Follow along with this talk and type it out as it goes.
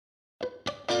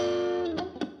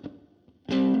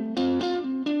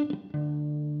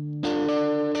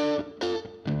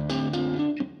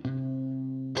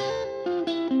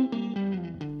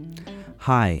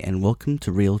Hi, and welcome to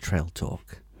Real Trail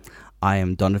Talk. I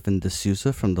am Donovan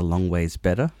D'Souza from The Long Ways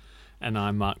Better. And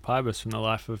I'm Mark Pybus from The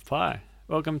Life of Pi.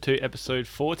 Welcome to episode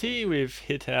 40. We've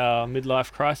hit our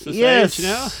midlife crisis age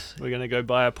now. We're going to go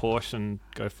buy a Porsche and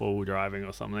go four-wheel driving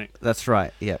or something. That's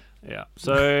right, yep. Yeah.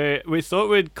 So we thought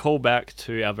we'd call back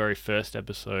to our very first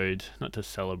episode, not to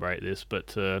celebrate this, but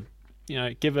to,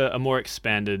 give a more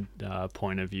expanded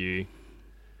point of view.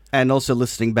 And also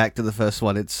listening back to the first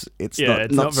one, it's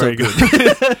not very so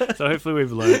good. So hopefully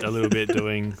we've learned a little bit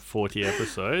doing 40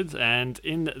 episodes. And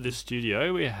in the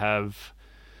studio we have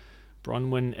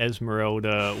Bronwyn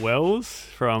Esmeralda Wells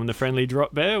from the Friendly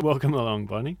Drop Bear. Welcome along,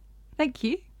 Bonnie. Thank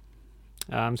you.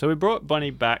 So we brought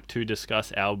Bonnie back to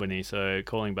discuss Albany. So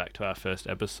calling back to our first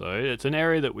episode, it's an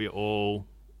area that we all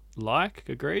like.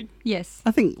 Agreed? Yes.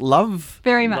 I think love.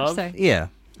 Very much so. Yeah.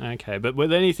 Okay, but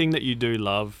with anything that you do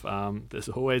love, there's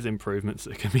always improvements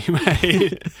that can be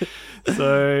made.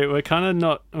 So we're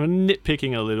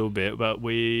nitpicking a little bit, but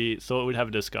we thought we'd have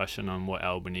a discussion on what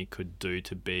Albany could do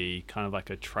to be kind of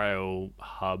like a trail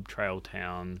hub, trail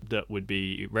town that would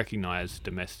be recognised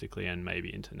domestically and maybe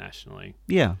internationally.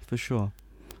 Yeah, for sure.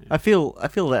 I feel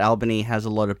that Albany has a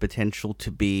lot of potential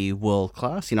to be world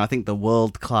class. I think the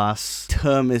world class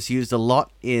term is used a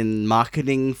lot in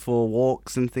marketing for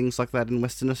walks and things like that in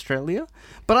Western Australia.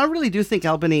 But I really do think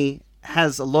Albany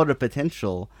has a lot of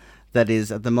potential that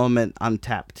is at the moment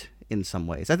untapped in some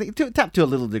ways. I think tapped to a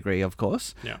little degree, of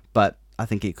course. Yeah. But I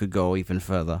think it could go even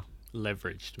further.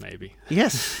 Leveraged, maybe.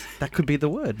 Yes, that could be the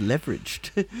word,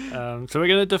 leveraged. So we're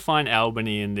going to define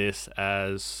Albany in this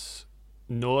as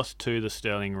north to the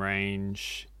Stirling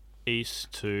Range,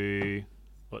 east to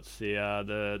what's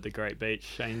the Great Beach,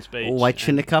 Shane's Beach,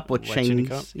 Waichinukup or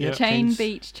Chains, yeah. Chain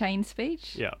Beach, Chains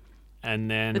Beach. Yeah, and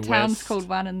then the town's called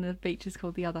one and the beach is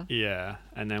called the other. Yeah,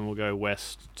 and then we'll go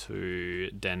west to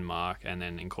Denmark and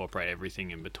then incorporate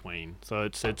everything in between. So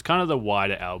it's kind of the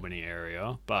wider Albany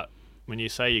area, but when you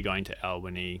say you're going to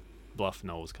Albany, Bluff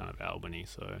Knoll's kind of Albany,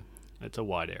 so it's a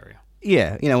wide area.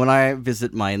 Yeah, when I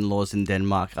visit my in-laws in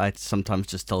Denmark, I sometimes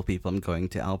just tell people I'm going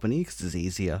to Albany because it's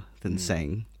easier than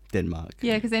saying Denmark.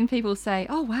 Yeah, because then people say,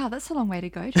 oh, wow, that's a long way to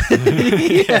go.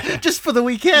 Yeah, just for the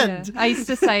weekend. Yeah. I used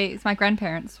to say, my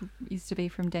grandparents used to be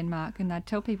from Denmark, and I'd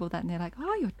tell people that, and they're like,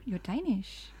 oh, you're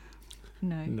Danish.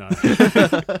 No.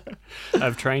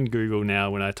 I've trained Google now.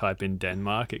 When I type in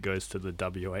Denmark, it goes to the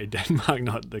WA Denmark,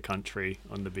 not the country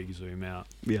on the big zoom out.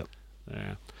 Yep.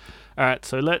 Yeah. All right,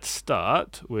 so let's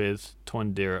start with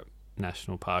Torndirrup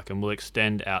National Park, and we'll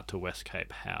extend out to West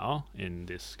Cape Howe in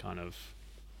this kind of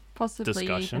possibly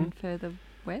discussion. Even further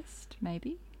west,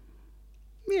 maybe.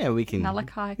 Yeah, we can.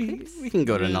 Nullakai Cliffs. We can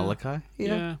go to Nullakai.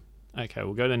 Yeah. Okay,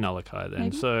 we'll go to Nullakai then.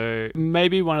 Maybe. So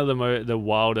maybe one of the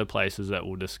wilder places that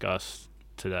we'll discuss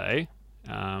today.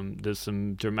 There's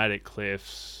some dramatic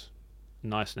cliffs,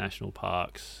 nice national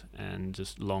parks, and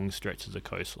just long stretches of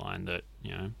coastline that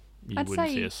you wouldn't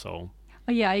see a soul.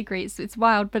 Oh yeah, I agree. It's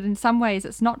wild, but in some ways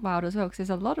it's not wild as well because there's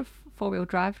a lot of four-wheel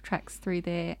drive tracks through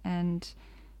there, and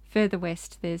further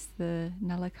west there's the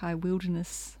Nullakai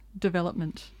Wilderness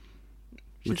Development,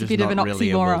 which is a bit of an really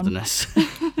oxymoron. A wilderness.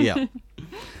 Yeah.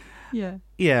 Yeah.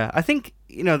 Yeah, I think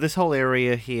this whole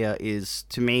area here is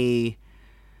to me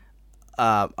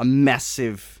a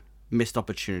massive missed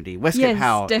opportunity. West Cape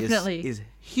Howe definitely. is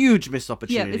huge missed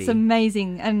opportunity. Yeah, it's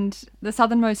amazing. And the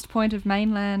southernmost point of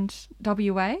mainland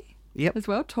WA as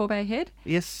well, Torbay Head.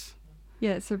 Yes.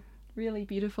 Yeah, it's a really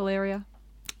beautiful area.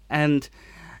 And,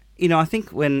 I think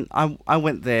when I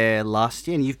went there last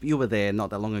year, and you were there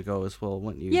not that long ago as well,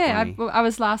 weren't you? Yeah, I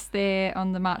was last there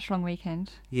on the March long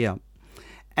weekend. Yeah.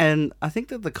 And I think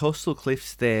that the coastal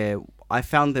cliffs there, I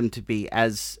found them to be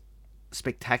as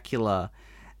spectacular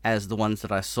as the ones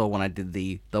that I saw when I did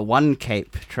the One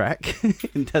Cape track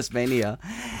in Tasmania.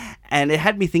 And it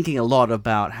had me thinking a lot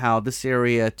about how this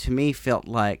area, to me, felt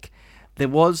like there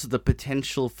was the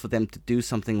potential for them to do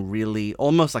something really,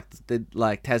 almost like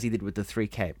Tassie did with the Three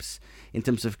Capes, in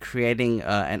terms of creating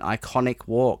an iconic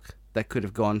walk that could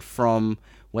have gone from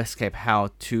West Cape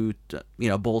Howe to,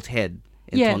 Bald Head.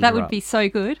 Yeah, that would be so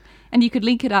good. And you could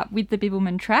link it up with the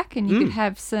Bibbulmun track, and you could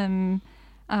have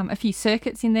a few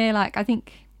circuits in there. Like I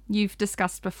think you've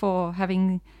discussed before,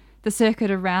 having the circuit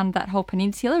around that whole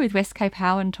peninsula with West Cape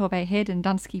Howe and Torbay Head and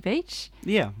Dunsky Beach.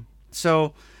 Yeah.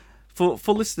 So for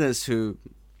listeners who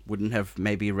wouldn't have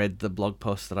maybe read the blog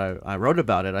post that I wrote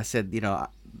about it, I said,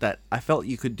 that I felt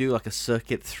you could do like a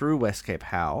circuit through West Cape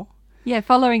Howe. Yeah,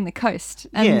 following the coast.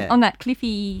 And on that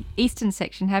cliffy eastern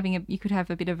section, you could have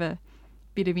a bit of a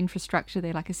bit of infrastructure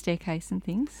there, like a staircase and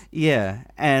things. Yeah,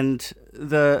 and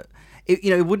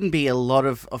it wouldn't be a lot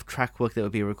of track work that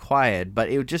would be required, but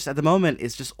it would just, at the moment,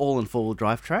 it's just all in four-wheel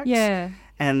drive tracks. Yeah.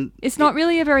 And it's not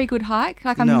really a very good hike.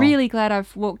 Like, I'm No. really glad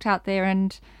I've walked out there,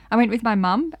 and I went with my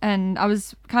mum, and I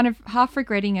was kind of half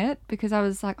regretting it because I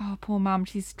was like, oh, poor mum,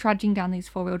 she's trudging down these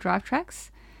four-wheel drive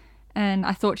tracks. And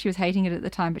I thought she was hating it at the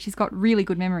time, but she's got really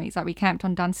good memories. Like, we camped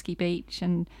on Dunsky Beach,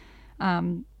 and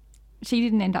she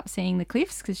didn't end up seeing the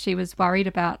cliffs because she was worried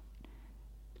about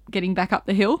getting back up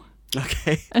the hill.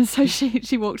 Okay. And so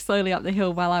she walked slowly up the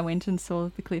hill while I went and saw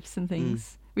the cliffs and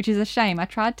things, which is a shame. I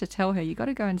tried to tell her, you got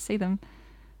to go and see them.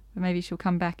 But maybe she'll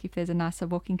come back if there's a nicer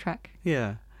walking track.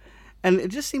 Yeah. And it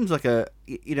just seems like the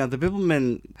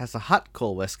Bibbulmun has a hut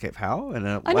called West Cape Howe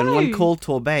and one called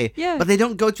Torbay. Yeah. But they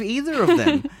don't go to either of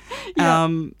them. Yeah.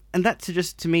 And that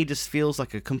to me just feels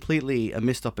like a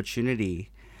missed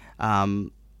opportunity.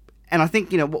 And I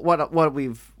think,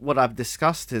 what I've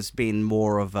discussed has been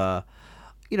more of a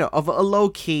low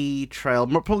key trail,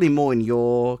 probably more in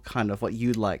your kind of what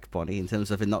you like, Bonnie, in terms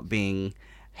of it not being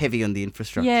heavy on the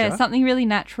infrastructure. Yeah, something really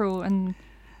natural and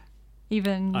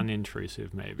even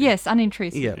unintrusive, maybe. Yes,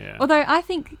 unintrusive. Yeah. Although I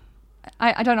think,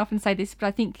 I don't often say this, but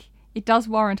I think it does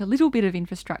warrant a little bit of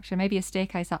infrastructure, maybe a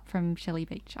staircase up from Shelley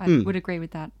Beach. I would agree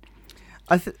with that.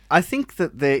 I think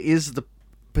that there is the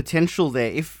potential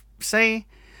there. If, say...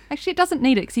 Actually, it doesn't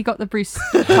need it because you got the Bruce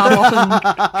Carbotham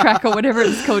track or whatever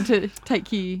it's called to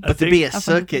take you. But to be a up on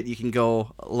circuit, you can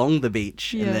go along the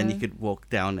beach and then Yeah. you could walk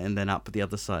down and then up the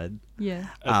other side. Yeah.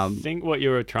 I think what you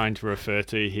were trying to refer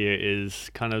to here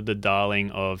is kind of the darling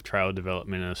of trail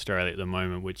development in Australia at the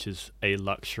moment, which is a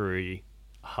luxury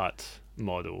hut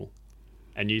model.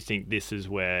 And you think this is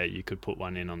where you could put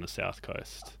one in on the south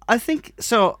coast? I think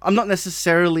so. I'm not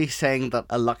necessarily saying that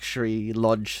a luxury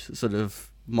lodge sort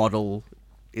of model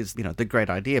is the great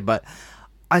idea, but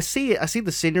I see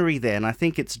the scenery there, and I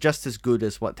think it's just as good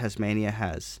as what Tasmania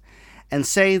has. And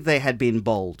say they had been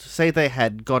bold, say they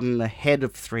had gotten ahead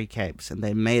of Three Capes and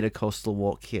they made a coastal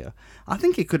walk here, I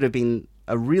think it could have been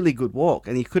a really good walk,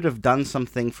 and you could have done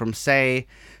something from, say,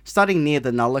 starting near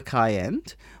the Nulakai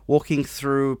end, walking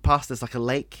through past, there's like a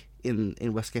lake in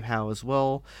West Cape Howe as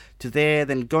well, to there,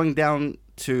 then going down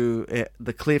to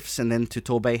the cliffs and then to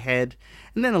Torbay Head,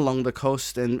 and then along the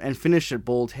coast and finish at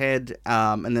Bald Head,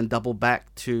 and then double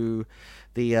back to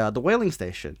the whaling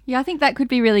station. Yeah, I think that could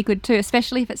be really good too,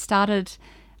 especially if it started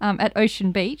at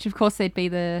Ocean Beach. Of course, there'd be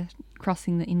the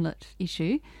crossing the inlet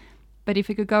issue. But if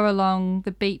it could go along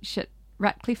the beach at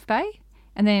Ratcliffe Bay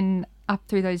and then up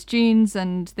through those dunes,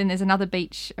 and then there's another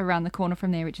beach around the corner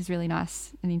from there, which is really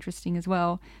nice and interesting as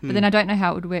well. But then I don't know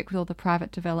how it would work with all the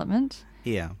private development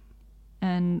Yeah.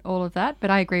 and all of that. But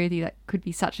I agree with you, that could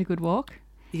be such a good walk.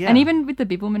 Yeah. And even with the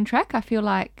Bibbulmun track, I feel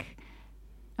like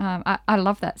I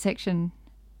love that section,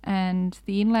 and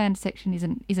the inland section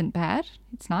isn't bad.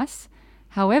 It's nice.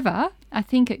 However, I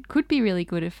think it could be really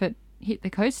good if it hit the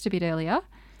coast a bit earlier.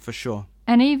 For sure.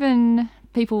 And even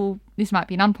people, this might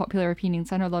be an unpopular opinion,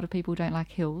 so I know a lot of people don't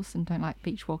like hills and don't like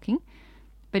beach walking,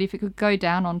 but if it could go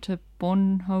down onto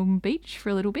Bornholm Beach for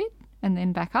a little bit and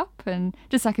then back up, and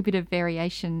just like a bit of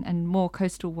variation and more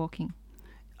coastal walking.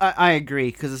 I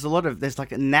agree, because there's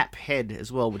like a Nap Head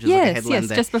as well, which is like a headland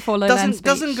there. Just before Lowlands Beach.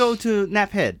 Doesn't go to Nap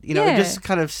Head, it Yeah. just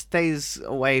kind of stays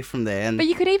away from there. And But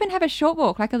you could even have a short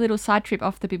walk, like a little side trip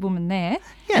off the Bibbulmun there.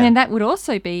 Yeah. And then that would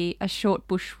also be a short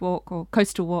bush walk or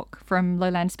coastal walk from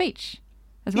Lowlands Beach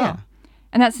as well. Yeah.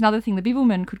 And that's another thing. The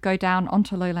Bibbulmun could go down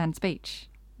onto Lowlands Beach.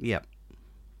 Yep.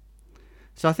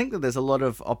 So I think that there's a lot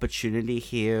of opportunity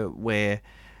here where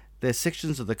there's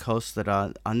sections of the coast that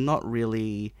are not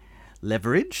really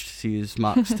leveraged, to use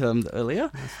Mark's term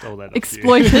earlier. I stole that off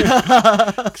Exploited.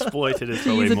 you. Exploited is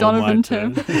To use probably a more my Donovan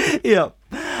term. term. Yeah.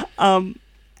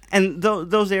 And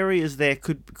those areas there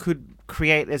could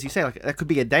create, as you say, like that could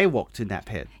be a day walk to Nap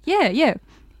Head. Yeah.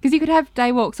 Because you could have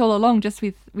day walks all along just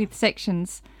with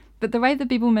sections. But the way the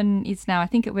Bibbulmun is now, I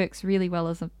think it works really well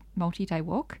as a multi-day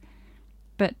walk.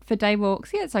 But for day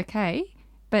walks, yeah, it's okay.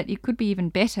 But it could be even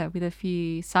better with a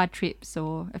few side trips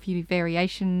or a few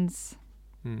variations.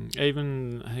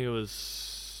 Even, I think it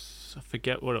was, I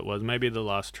forget what it was, maybe the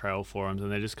last trail forums,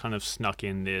 and they just kind of snuck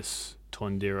in this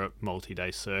Torndirrup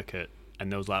multi-day circuit,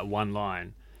 and there was like one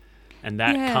line. And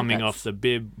that Yeah, coming off the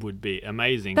bib would be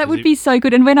amazing. That 'cause would be so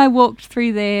good. And when I walked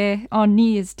through there on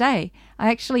New Year's Day, I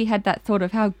actually had that thought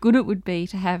of how good it would be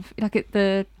to have like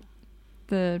the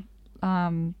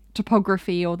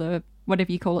topography or the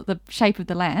whatever you call it, the shape of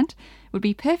the land would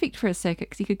be perfect for a circuit,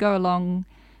 because you could go along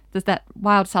that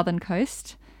wild southern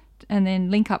coast and then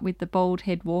link up with the Bald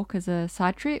Head Walk as a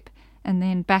side trip, and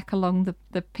then back along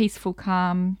the peaceful,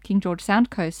 calm King George Sound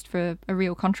coast for a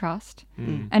real contrast,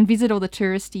 and visit all the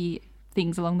touristy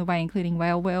things along the way, including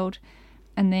Whale World.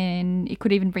 And then it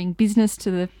could even bring business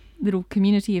to the little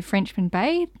community of Frenchman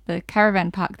Bay. The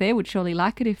caravan park there would surely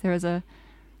like it if there was a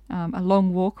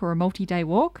long walk or a multi-day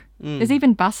walk. There's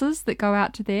even buses that go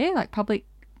out to there, like public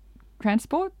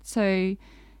transport. So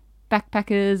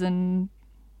backpackers and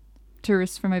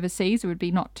tourists from overseas, it would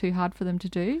be not too hard for them to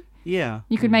do. Yeah.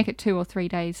 You could make it 2 or 3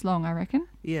 days long, I reckon.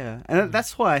 Yeah. And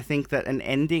that's why I think that an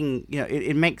ending,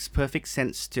 it makes perfect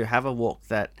sense to have a walk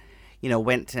that,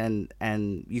 went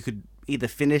and you could either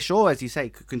finish or, as you say,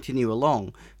 could continue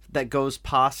along, that goes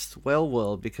past Whale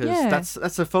World, because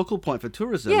that's a focal point for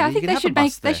tourism. Yeah, I think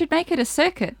they should make it a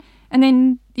circuit. And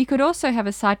then you could also have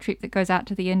a side trip that goes out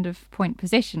to the end of Point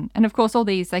Possession. And of course, all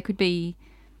these, they could be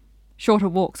shorter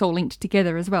walks all linked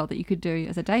together as well that you could do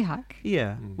as a day hike.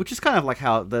 Yeah, which is kind of like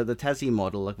how the Tassie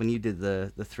model, like when you did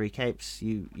the 3 capes,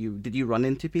 did you run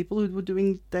into people who were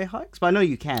doing day hikes? But I know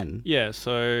you can. Yeah,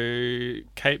 so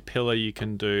Cape Pillar you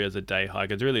can do as a day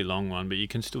hike. It's a really long one, but you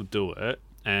can still do it.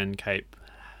 And Cape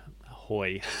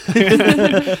Hoy.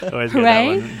 Always get that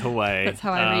one. Hawaii. That's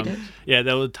how I read it. Yeah,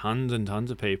 there were tons and tons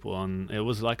of people on. It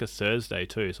was like a Thursday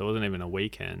too, so it wasn't even a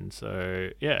weekend. So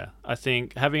yeah, I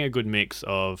think having a good mix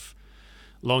of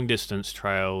long distance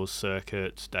trails,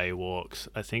 circuits, day walks,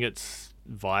 I think it's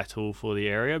vital for the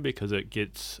area, because it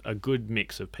gets a good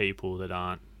mix of people that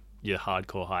aren't your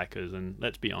hardcore hikers. And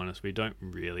let's be honest, we don't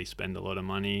really spend a lot of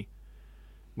money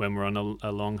when we're on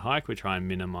a long hike. We try and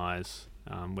minimize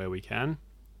where we can.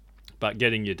 But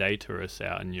getting your day tourists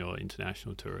out and your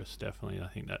international tourists, definitely, I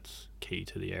think that's key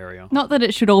to the area. Not that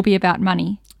it should all be about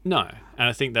money. No, and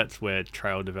I think that's where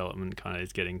trail development kind of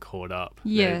is getting caught up.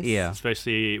 Yes. Yeah.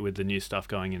 Especially with the new stuff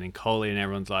going in Collie, and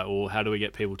everyone's like, well, how do we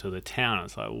get people to the town?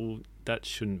 It's like, well, that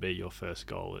shouldn't be your first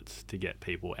goal. It's to get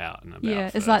people out and about. Yeah,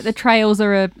 first. it's like the trails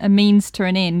are a means to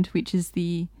an end, which is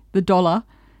the dollar.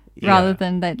 Rather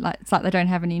than that, it's like they don't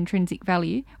have any intrinsic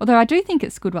value. Although I do think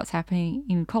it's good what's happening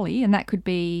in Collie, and that could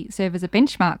serve as a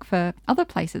benchmark for other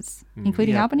places,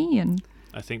 including Albany. And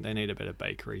I think they need a better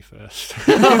bakery first.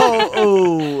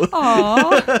 Oh.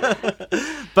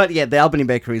 Aww. But yeah, the Albany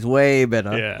Bakery is way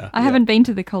better. Yeah. I haven't been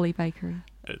to the Collie Bakery.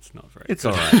 It's not very It's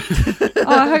good. all right.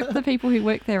 I hope the people who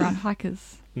work there aren't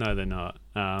hikers. No, they're not.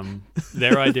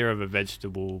 Their idea of a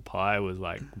vegetable pie was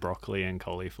like broccoli and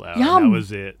cauliflower. Yum. And that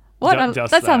was it. What? Just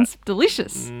that sounds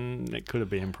delicious. It could have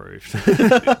been improved.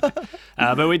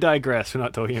 But we digress. We're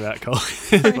not talking about Collie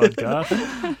this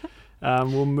podcast.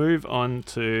 We'll move on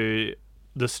to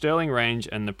the Stirling Range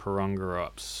and the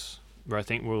Parongarops, where I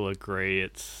think we'll agree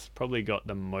it's probably got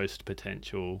the most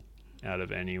potential out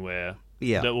of anywhere.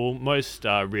 Yeah. Most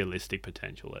realistic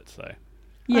potential, let's say.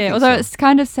 Yeah, think although so. it's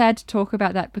kind of sad to talk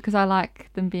about that, because I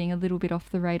like them being a little bit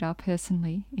off the radar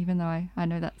personally, even though I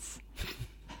know that's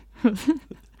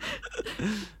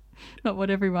not what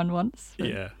everyone wants. But.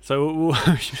 Yeah. So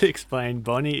we should explain.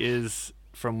 Bonnie is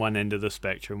from one end of the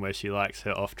spectrum, where she likes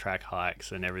her off-track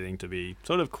hikes and everything to be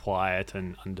sort of quiet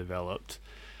and undeveloped.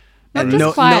 Not And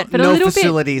just quiet, but a no little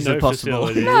facilities No are possible.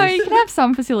 facilities. No, you can have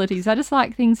some facilities. I just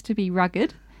like things to be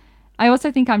rugged. I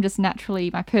also think I'm just naturally,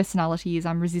 my personality is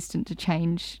I'm resistant to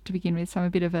change to begin with, so I'm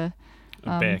a bit of a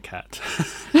Bear cat.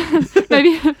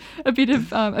 maybe a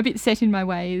bit set in my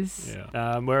ways.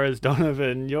 Yeah. Whereas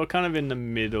Donovan, you're kind of in the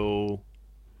middle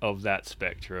of that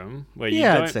spectrum, where you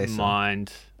Yeah, I'd say don't so.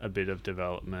 mind a bit of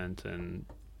development and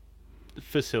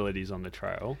facilities on the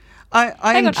trail.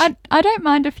 Hang on, I don't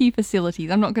mind a few facilities.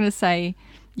 I'm not going to say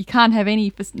you can't have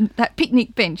any. That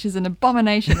picnic bench is an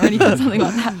abomination or anything, something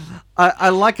like that. I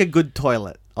like a good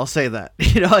toilet. I'll say that.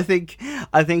 I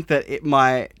think that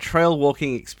my trail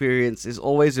walking experience is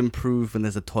always improved when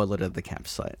there's a toilet at the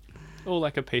campsite. Or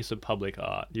like a piece of public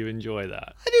art. You enjoy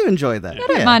that. I do enjoy that.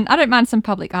 I don't mind some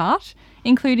public art,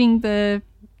 including the.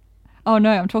 Oh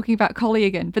no, I'm talking about Collie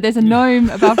again. But there's a gnome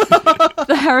above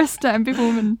the Harris Dam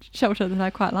Bibbulmun shelter that I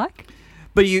quite like.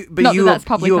 But you Not that that's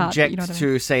public art, but object you know what I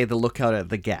to say the lookout at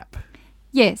the Gap.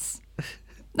 Yes.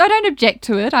 I don't object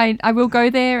to it. I will go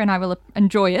there and I will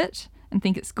enjoy it and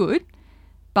think it's good.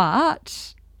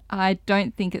 But I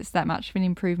don't think it's that much of an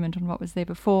improvement on what was there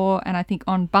before. And I think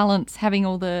on balance, having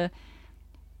all the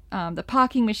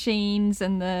parking machines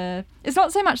and it's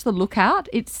not so much the lookout,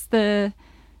 it's the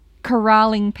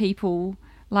corralling people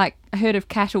like a herd of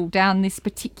cattle down this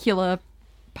particular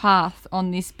path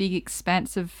on this big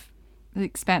expanse of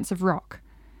rock.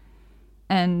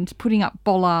 And putting up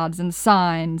bollards and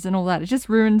signs and all that. It just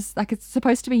ruins, like it's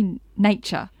supposed to be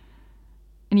nature.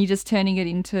 And you're just turning it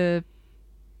into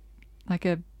like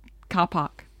a car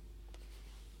park.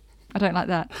 I don't like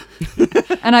that.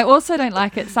 And I also don't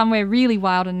like it somewhere really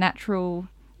wild and natural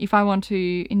if I want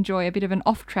to enjoy a bit of an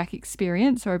off-track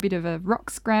experience or a bit of a rock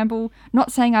scramble.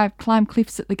 Not saying I climb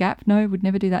cliffs at the Gap. No, would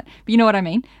never do that. But you know what I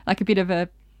mean? Like a bit of a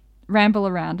ramble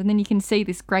around, and then you can see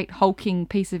this great hulking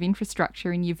piece of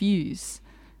infrastructure in your views.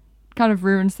 Kind of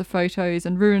ruins the photos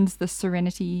and ruins the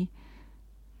serenity,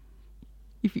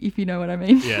 if you know what I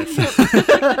mean. Yes.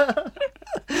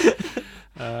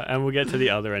 And we'll get to the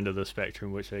other end of the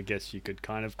spectrum, which I guess you could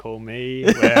kind of call me,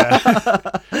 where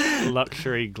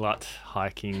luxury glut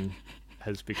hiking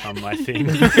has become my thing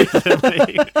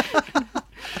recently.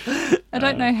 I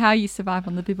don't know how you survive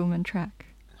on the Bibbulmun track.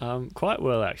 Quite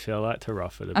well, actually. I like to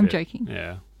rough it a bit. I'm joking.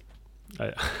 Yeah.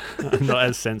 I'm not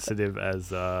as sensitive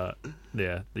as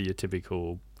your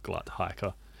typical glut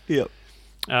hiker. Yep.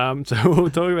 So we'll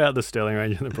talk about the Stirling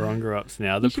Range and the Barongarups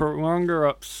now. The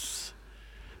Barongarups...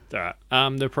 Alright.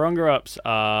 The Barongarups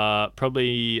are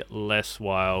probably less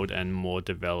wild and more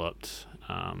developed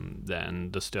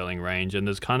than the Stirling Range, and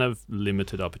there's kind of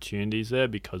limited opportunities there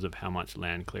because of how much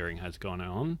land clearing has gone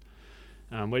on.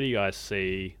 Where do you guys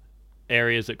see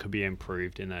areas that could be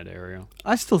improved in that area?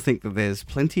 I still think that there's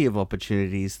plenty of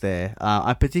opportunities there.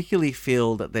 I particularly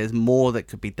feel that there's more that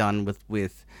could be done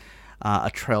with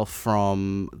a trail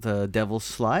from the Devil's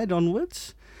Slide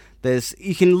onwards.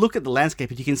 You can look at the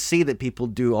landscape and you can see that people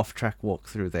do off-track walk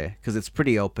through there because it's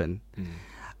pretty open.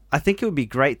 I think it would be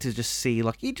great to just see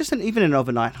even an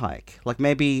overnight hike, like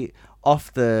maybe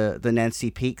off the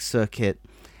Nancy Peak circuit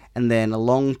and then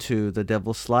along to the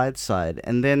Devil's Slide side,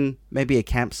 and then maybe a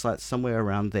campsite somewhere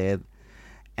around there,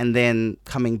 and then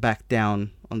coming back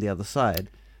down on the other side.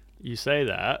 You say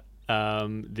that.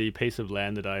 The piece of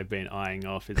land that I've been eyeing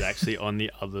off is actually on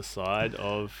the other side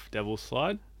of Devil's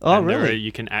Slide. Oh, and really?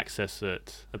 You can access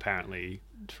it, apparently,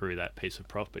 through that piece of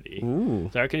property. Ooh.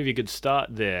 So I reckon if you could start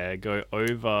there, go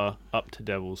over, up to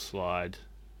Devil's Slide,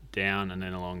 down, and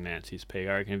then along Nancy's Peak.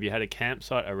 I reckon if you had a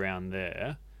campsite around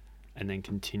there, and then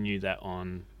continue that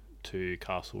on to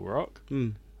Castle Rock,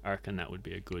 I reckon that would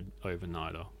be a good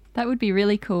overnighter. That would be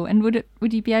really cool. And would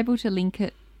you be able to link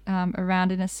it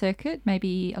around in a circuit,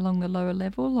 maybe along the lower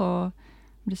level, or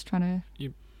I'm just trying to...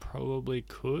 You probably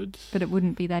could. But it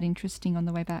wouldn't be that interesting on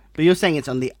the way back. But you're saying it's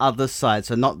on the other side,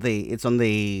 so it's on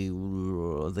the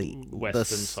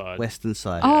Western side. Western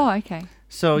side. Oh, okay.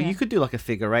 So Yeah. you could do like a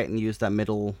figure eight and use that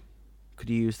middle. Could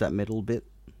you use that middle bit?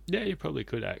 Yeah, you probably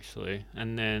could actually.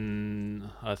 And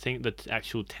then I think the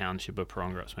actual township of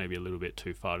Barongarups may be a little bit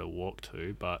too far to walk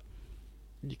to, but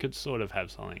you could sort of have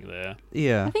something there.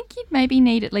 Yeah. I think you'd maybe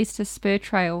need at least a spur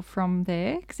trail from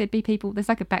there, because there'd be people. There's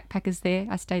like a backpackers there.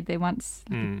 I stayed there once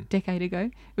a decade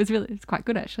ago. It's quite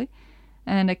good actually,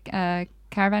 and a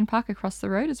caravan park across the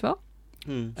road as well.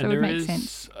 So And it would there make is,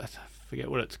 sense. I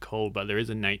forget what it's called, but there is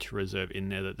a nature reserve in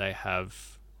there that they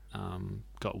have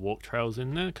got walk trails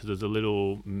in there, because there's a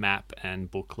little map and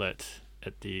booklet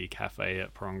at the cafe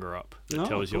at Barongarup that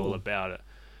tells you all about it.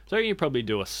 So you probably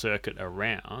do a circuit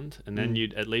around, and then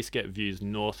you'd at least get views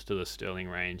north to the Stirling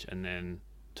Range and then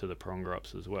to the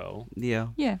Barongarups as well. Yeah.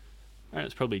 Yeah. And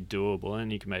it's probably doable,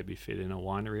 and you can maybe fit in a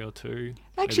winery or two.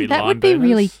 Actually, maybe that lime would be burners.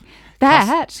 really.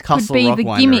 That could Castle be Rock the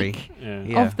Winery. gimmick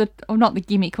Yeah. of or not the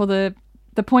gimmick, or the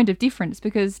point of difference,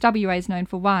 because WA is known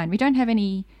for wine. We don't have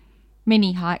any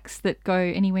mini hikes that go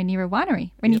anywhere near a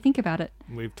winery when you think about it.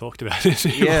 We've talked about it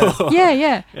Yeah. before. Yeah.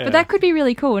 Yeah. But that could be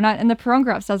really cool. And the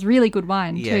Barongarups does really good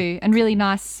wine Yeah. too, and really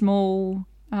nice small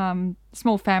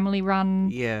family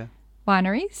run Yeah.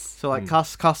 wineries. So like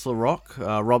Castle Rock,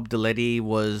 Rob Deletty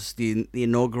was the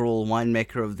inaugural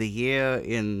winemaker of the year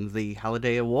in the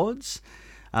Halliday Awards.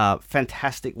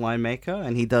 Fantastic winemaker,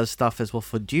 and he does stuff as well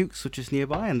for Duke's, which is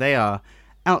nearby, and they are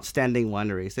outstanding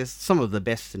wineries. There's some of the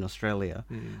best in Australia.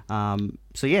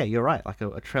 So yeah, you're right. Like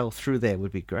a trail through there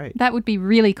would be great. That would be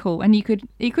really cool. And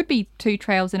it could be two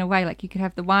trails in a way. Like you could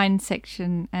have the wine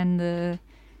section and the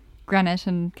granite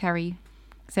and carry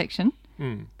section,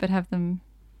 but have them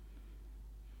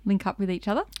link up with each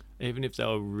other. Even if they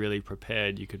were really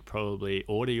prepared, you could probably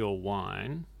order your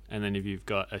wine, and then if you've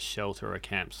got a shelter or a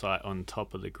campsite on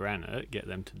top of the granite, get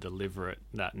them to deliver it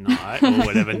that night or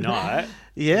whatever night.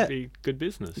 Yeah. It'd be good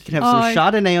business. You can have some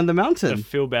Chardonnay on the I mountain.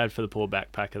 feel bad for the poor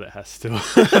backpacker that has to.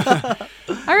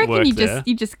 I reckon work you there.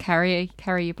 just carry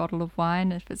a bottle of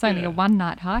wine. If it's only Yeah. a one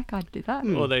night hike, I'd do that.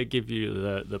 Or they give you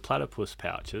the platypus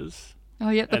pouches. Oh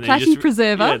yeah, the and then you platy just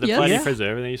preserver. Yeah, the yes. platy Yeah.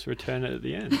 preserver, and then you just return it at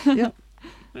the end. Yeah.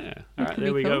 Yeah. All right, could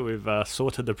there be we cool. go. We've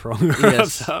sorted the Barongarups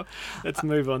Yes. up. Let's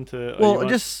move on to. Well, you want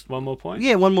just- one more point.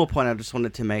 Yeah, one more point I just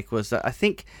wanted to make was that I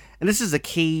think, and this is the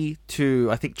key to,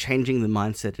 I think, changing the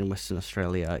mindset in Western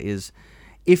Australia, is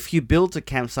if you built a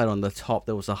campsite on the top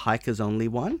that was a hikers only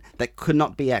one that could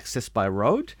not be accessed by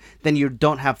road, then you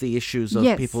don't have the issues of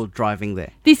Yes. people driving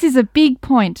there. This is a big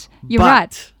point. You're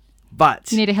right.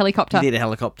 But You need a helicopter. you need a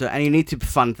helicopter, and you need to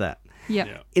fund that. Yep.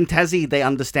 Yeah. In Tassie, they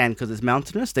understand because it's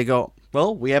mountainous. They go,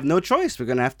 well, we have no choice. We're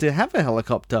going to have a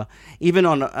helicopter. Even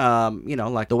on,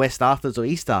 like the West Arthurs or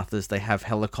East Arthurs, they have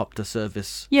helicopter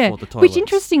service Yeah, for the toilets. which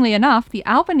interestingly enough, the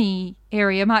Albany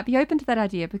area might be open to that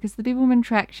idea because the Bibbulmun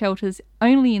Track shelters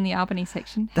only in the Albany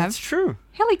section have That's true.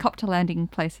 helicopter landing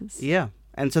places. Yeah.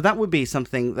 And so that would be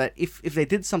something that if they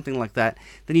did something like that,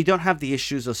 then you don't have the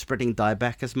issues of spreading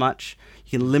dieback as much.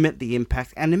 You can limit the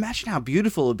impact. And imagine how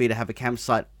beautiful it would be to have a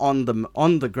campsite on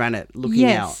the granite looking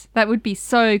Yes, out. that would be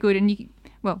so good. And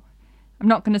well, I'm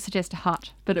not going to suggest a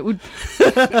hut, but it would.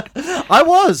 I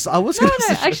was No, going to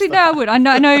suggest actually, that. no, I would. I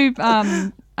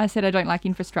know. I said I don't like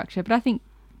infrastructure, but I think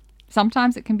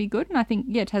sometimes it can be good. And I think,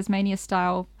 Tasmania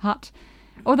style hut.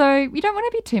 Although you don't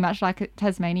want to be too much like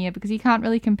Tasmania because you can't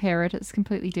really compare it. It's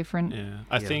completely different. Yeah,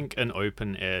 I think an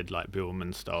open-aired like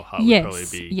Bibbulmun style hut Yes, would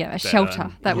probably be yeah, a better shelter.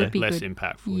 and That would be less good.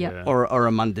 impactful. Yep. Yeah. Or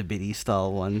a Mundabiddy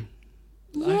style one.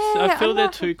 I feel I'm they're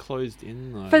not- too closed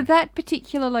in though. for that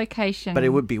particular location. But it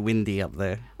would be windy up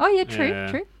there. Oh yeah, true, Yeah.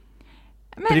 true.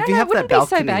 But if you have it wouldn't that be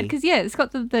so bad balcony- because it's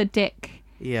got the deck,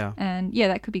 Yeah. and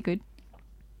that could be good.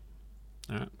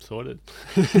 All right, sorted.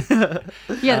 Yeah,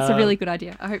 that's a really good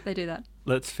idea. I hope they do that.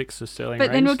 Let's fix the Sterling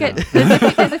But then range we'll now.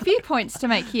 get there's a few points to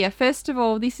make here. First of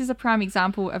all, this is a prime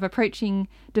example of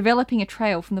developing a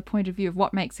trail from the point of view of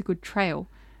what makes a good trail,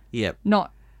 Yep.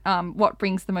 not what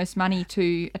brings the most money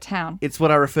to a town. It's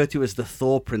what I refer to as the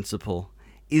Thor principle.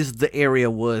 Is the area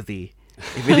worthy?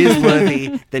 If it is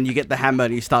worthy, then you get the hammer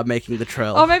and you start making the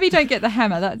trail. Oh, maybe don't get the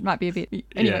hammer. That might be a bit.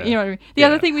 Anyway, Yeah. you know what I mean. The Yeah.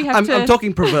 other thing we have I'm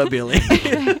talking proverbially.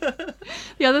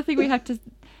 The other thing we have to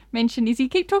mention is you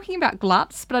keep talking about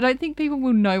gluts, but I don't think people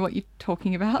will know what you're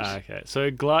talking about. Okay,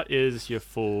 so Glut is your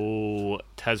full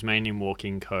Tasmanian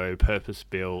Walking Co.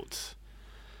 purpose-built,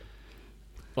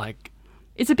 like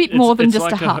It's a bit more than it's just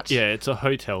like a hut. Yeah, it's a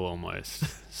hotel almost.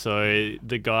 So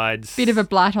the guides. Bit of a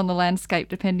blight on the landscape,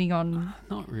 depending on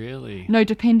Not really.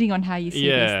 depending on how you see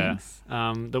Yeah. these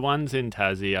things. The ones in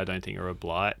Tassie, I don't think are a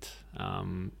blight.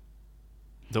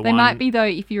 They might be though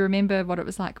if you remember what it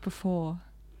was like before.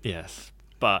 Yes,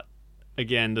 but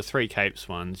again, the Three Capes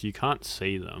ones, you can't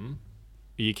see them.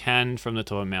 You can from the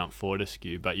top of Mount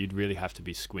Fortescue, but you'd really have to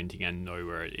be squinting and know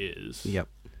where it is. Yep.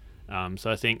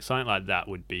 So I think something like that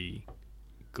would be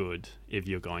good if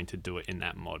you're going to do it in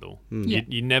that model. Yeah.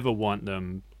 You never want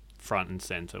them front and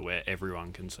center where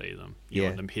everyone can see them. You Yeah.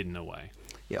 want them hidden away.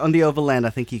 Yeah, on the overland, I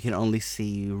think you can only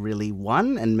see really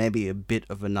one and maybe a bit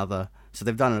of another. So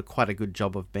they've done quite a good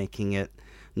job of making it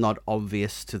not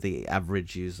obvious to the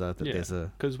average user that there's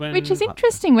a... Because when Which is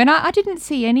interesting. When I didn't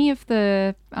see any of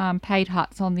the paid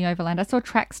huts on the overland, I saw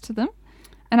tracks to them,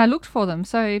 and I looked for them.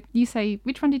 So you say,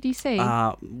 which one did you see?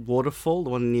 Waterfall, the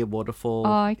one near Waterfall.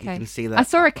 Oh, okay. You can see that. I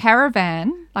saw a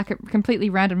caravan, like a completely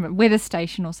random weather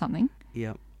station or something,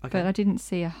 Yeah. Okay. but I didn't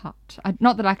see a hut.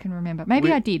 Not that I can remember. Maybe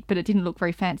We- I did, but it didn't look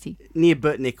very fancy. Near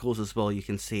Burt Nichols as well, you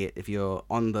can see it. If you're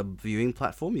on the viewing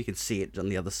platform, you can see it on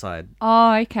the other side.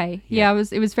 Oh, okay. Yeah. Yeah,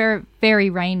 it was very, very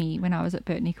rainy when I was at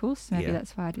Burt Nichols. So maybe Yeah.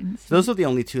 that's why I didn't see Those are the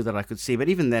only two that I could see, but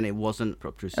even then it wasn't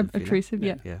obtrusive. you know? obtrusive.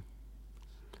 Yeah. Yeah.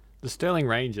 the Sterling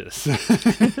Ranges.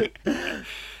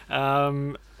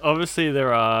 Obviously,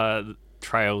 there are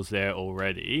trails there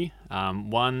already.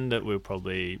 One that we'll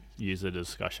probably use as a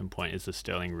discussion point is the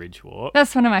Sterling Ridge Walk.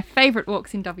 That's one of my favourite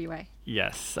walks in WA.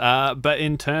 Yes, but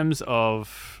in terms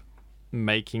of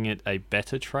making it a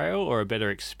better trail or a better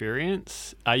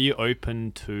experience, are you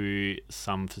open to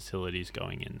some facilities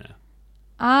going in there?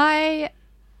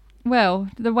 Well,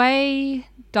 the way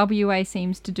WA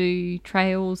seems to do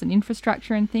trails and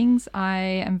infrastructure and things,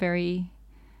 I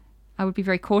would be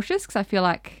very cautious because I feel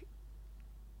like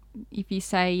if you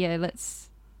say, let's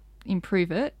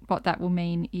improve it, what that will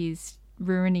mean is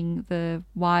ruining the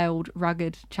wild,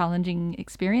 rugged, challenging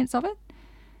experience of it.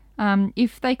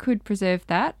 If they could preserve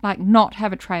that, like not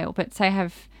have a trail, but say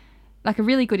have, like a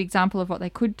really good example of what they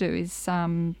could do is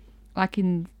like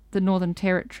in the Northern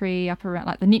Territory up around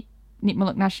like the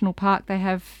Nitmillock National Park, they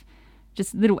have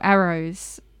just little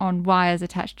arrows on wires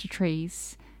attached to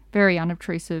trees, very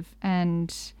unobtrusive,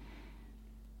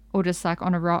 or just like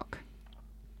on a rock.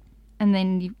 And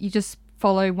then you just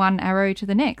follow one arrow to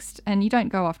the next and you don't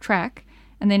go off track.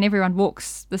 And then everyone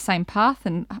walks the same path,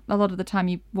 and a lot of the time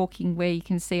you're walking where you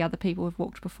can see other people have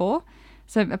walked before.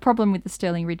 So a problem with the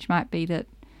Sterling Ridge might be that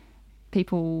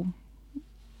people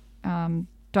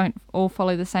don't all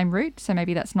follow the same route, so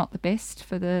maybe that's not the best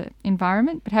for the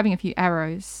environment. But having a few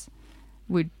arrows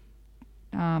would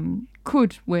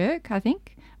could work, I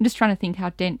think. I'm just trying to think how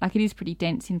dense, like it is pretty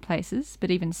dense in places,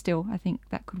 but even still, I think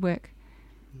that could work.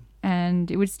 And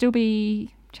it would still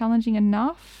be challenging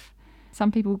enough.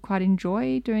 Some people quite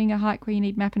enjoy doing a hike where you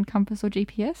need map and compass or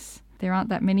GPS. There aren't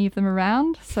that many of them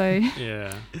around, so...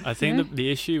 Yeah. I think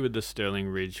the issue with the Stirling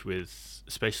Ridge with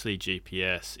especially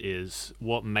GPS is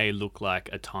what may look like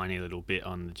a tiny little bit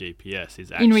on the GPS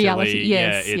is actually... In reality,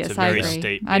 yes. Yeah, it's yes, a very I agree.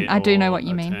 steep bit I do know or what you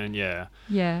a mean. turn, yeah.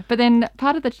 Yeah, but then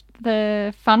part of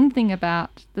the fun thing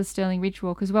about the Stirling Ridge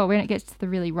Walk as well, when it gets to the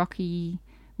really rocky,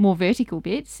 more vertical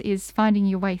bits, is finding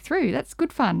your way through. That's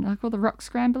good fun, like all the rock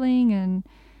scrambling, and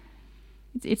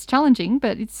it's challenging,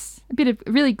 but it's a bit of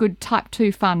really good type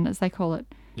 2 fun, as they call it.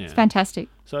 Yeah. It's fantastic.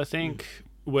 So I think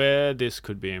where this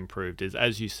could be improved is,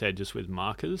 as you said, just with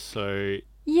markers. So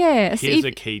Yeah. so here's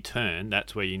if- a key turn,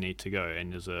 that's where you need to go,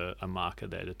 and there's a marker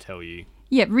there to tell you.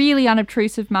 Yeah, really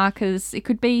unobtrusive markers. It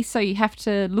could be so you have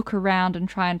to look around and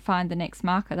try and find the next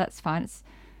marker. That's fine. It's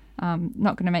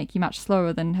not going to make you much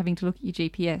slower than having to look at your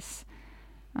GPS.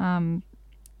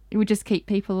 It would just keep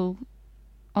people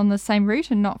on the same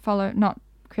route and not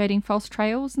creating false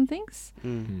trails and things.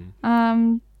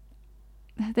 Then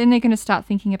they're going to start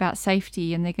thinking about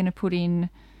safety, and they're going to put in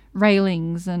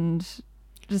railings and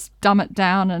just dumb it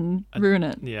down and ruin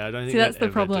it. Yeah, I don't think See, that's they'd the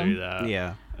ever problem. do that.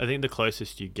 Yeah. I think the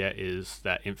closest you get is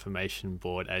that information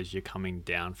board as you're coming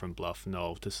down from Bluff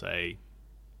Knoll to say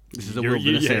This is a you're-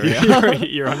 wilderness yeah, area.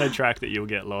 you're on a track that you'll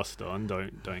get lost on.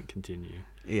 Don't continue.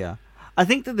 Yeah. I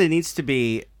think that there needs to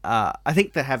be, I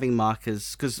think that having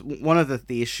markers, because one of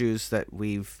the issues that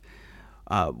we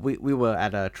were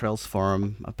at a Trails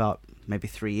Forum about maybe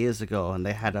 3 years ago, and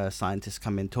they had a scientist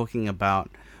come in talking about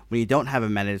when you don't have a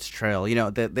managed trail,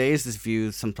 there is this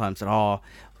view sometimes that,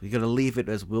 you got to leave it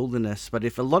as wilderness. But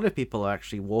if a lot of people are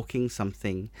actually walking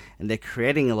something and they're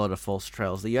creating a lot of false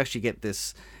trails, that you actually get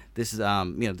this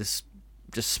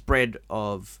just spread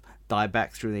of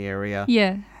dieback through the area.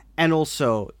 Yeah. And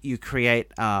also, you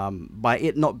create, by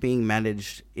it not being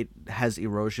managed, it has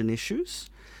erosion issues.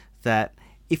 That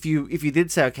if you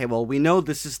did say, okay, well, we know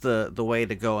this is the way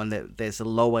to go, and that there's a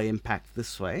lower impact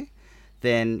this way,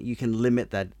 then you can limit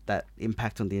that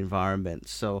impact on the environment.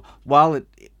 So while it,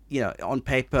 on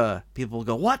paper, people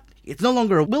go, what? It's no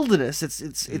longer a wilderness.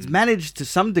 It's managed to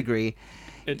some degree.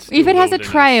 It's If still it has a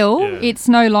wilderness, trail, yeah. it's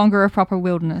no longer a proper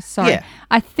wilderness. So Yeah.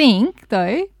 I think,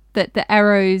 though, that the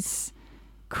arrows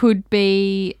could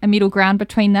be a middle ground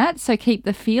between that. So keep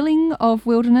the feeling of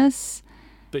wilderness.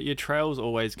 But your trail's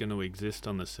always going to exist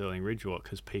on the Stirling Ridge Walk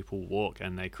because people walk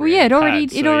and they create Well, yeah, it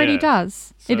already pads.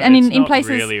 does. So And it's in not places,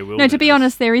 really a no, to be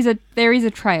wilderness. honest, there is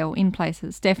a trail in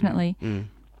places, definitely. Mm.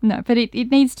 No, but it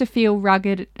needs to feel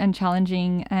rugged and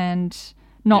challenging, and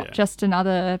not Yeah. just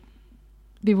another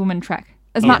Bibbulmun track.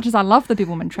 As much as I love the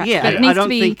Bibbulmun track, Yeah, but it I needs don't to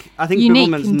be think. I think unique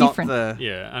Bibbulmun's and not different. the.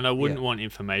 Yeah, and I wouldn't want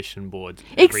information boards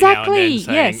Exactly, every now and then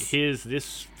saying, yes. here's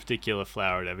this particular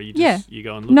flower or whatever. You Yeah. just you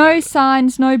go and look No at it.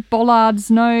 signs, no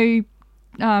bollards, no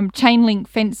chain link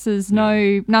fences,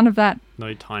 none of that.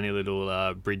 No tiny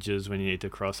little bridges when you need to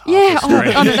cross half Yeah, a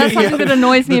stream. that's something that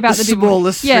annoys me about the Bibbulmun.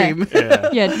 smallest stream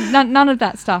Yeah, none of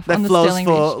that stuff that on the flows Stirling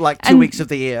for Ridge. like 2 And- weeks of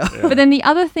the year. But then the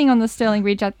other thing on the Stirling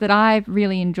Ridge that I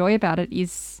really enjoy about it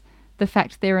is the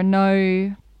fact there are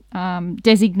no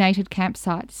designated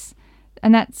campsites.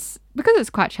 And that's because it's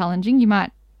quite challenging. You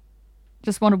might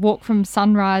just want to walk from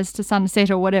sunrise to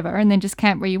sunset or whatever and then just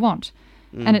camp where you want.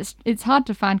 And it's hard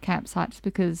to find campsites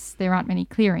because there aren't many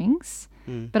clearings.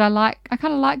 But I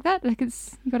kind of like that. Like you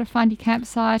got to find your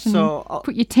campsite and So, I'll-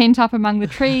 put your tent up among the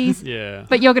trees. Yeah.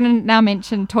 But you're going to now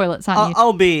mention toilets, aren't you?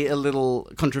 I'll be a little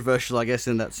controversial, I guess,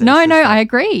 in that sense. No, is that- I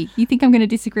agree. You think I'm going to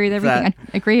disagree with everything? That-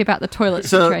 I agree about the toilet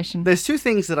So situation. there's two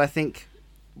things that I think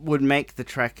would make the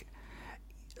track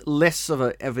less of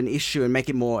an issue and make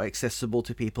it more accessible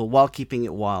to people while keeping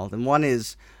it wild. And one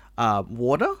is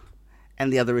water,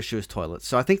 and the other issue is toilets.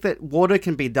 So I think that water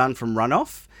can be done from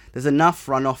runoff. There's enough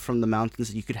runoff from the mountains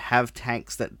that you could have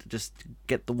tanks that just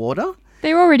get the water.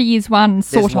 There already is one,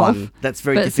 sort There's one of. that's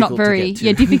very but it's not difficult very to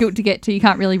get to. difficult to get to. You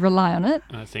can't really rely on it.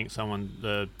 And I think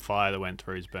the fire that went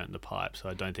through has burnt the pipe, so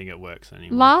I don't think it works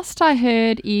anymore. Last I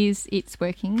heard is it's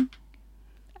working,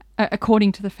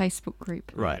 according to the Facebook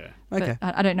group. Right. Yeah. But Okay.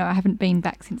 I don't know. I haven't been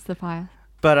back since the fire.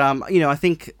 But I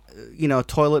think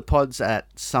toilet pods at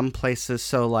some places.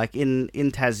 So like in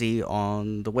Tassie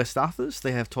on the West Arthurs,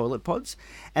 they have toilet pods,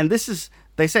 and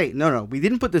they say no, we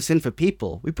didn't put this in for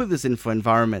people. We put this in for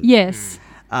environment. Yes.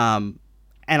 And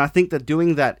I think that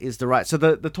doing that is the right. So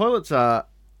the toilets are,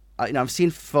 I've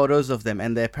seen photos of them,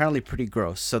 and they're apparently pretty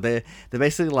gross. So they're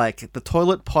basically like the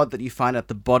toilet pod that you find at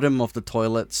the bottom of the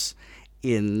toilets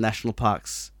in national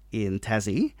parks in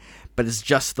Tassie, but it's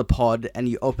just the pod, and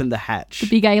you open the hatch. The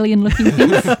big alien-looking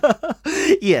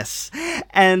things. Yes,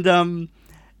 and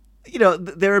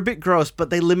they're a bit gross, but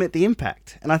they limit the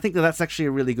impact, and I think that's actually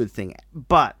a really good thing.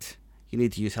 But you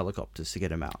need to use helicopters to get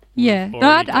them out. Yeah, We've no,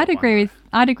 already I'd got agree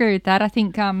one, with that. I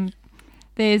think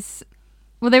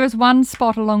there was one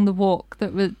spot along the walk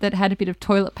that had a bit of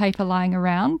toilet paper lying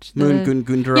around.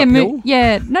 Moongundera Hill?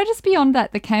 No, just beyond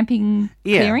that, the camping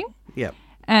clearing. Yeah.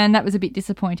 And that was a bit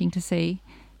disappointing to see.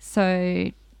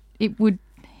 So it would,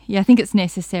 I think it's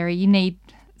necessary. You need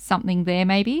something there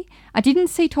maybe. I didn't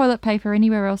see toilet paper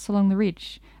anywhere else along the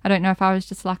ridge. I don't know if I was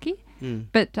just lucky.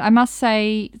 But I must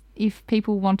say, if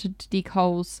people wanted to dig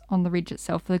holes on the ridge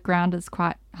itself, the ground is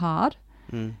quite hard.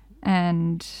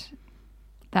 And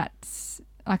that's,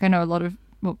 like, I know a lot of,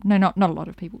 well, no, not a lot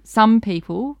of people. Some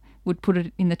people would put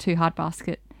it in the too hard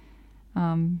basket,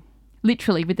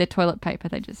 literally with their toilet paper.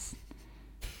 They just,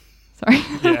 sorry.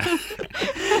 Yeah.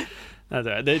 That's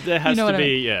all right. There has You know to what I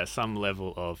be some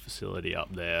level of facility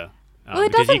up there. Well,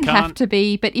 it because you doesn't have can't to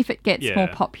be, but if it gets Yeah. more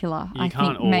popular, You I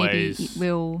can't think maybe always it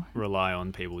will. rely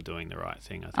on people doing the right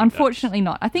thing. I think Unfortunately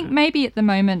not. I think maybe at the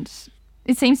moment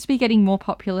it seems to be getting more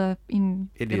popular in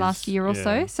It the last is, year or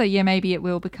so. yeah. So yeah, maybe it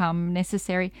will become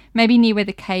necessary. Maybe near where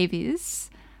the cave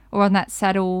is, or on that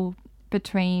saddle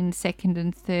between second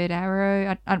and third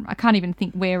arrow. I can't even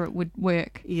think where it would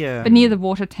work. Yeah. But near the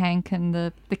water tank and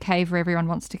the cave where everyone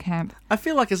wants to camp. I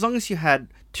feel like as long as you had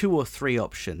 2 or 3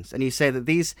 options, and you say that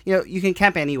these, you can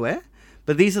camp anywhere,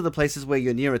 but these are the places where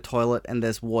you're near a toilet and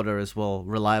there's water as well,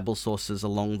 reliable sources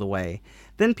along the way,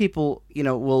 then people,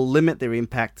 will limit their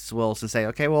impact as well and say,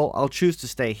 okay, well, I'll choose to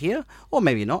stay here, or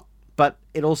maybe not. But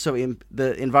it also,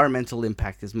 the environmental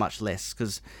impact is much less,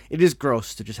 because it is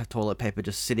gross to just have toilet paper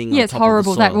just sitting on top It's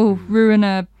horrible. of the soil. That will ruin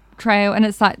a trail. And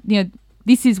it's like,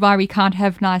 this is why we can't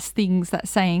have nice things, that's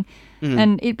saying.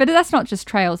 But that's not just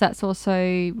trails. That's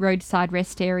also roadside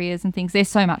rest areas and things. They're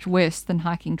so much worse than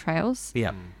hiking trails.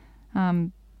 Yeah. I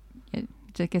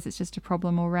guess it's just a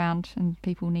problem all round, and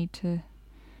people need to,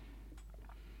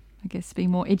 I guess, be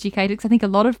more educated. Because I think a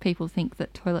lot of people think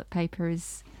that toilet paper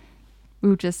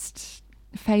will just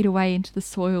fade away into the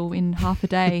soil in half a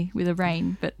day with a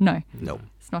rain. But no,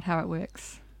 it's not how it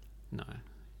works.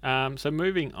 No. So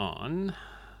moving on,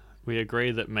 we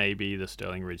agree that maybe the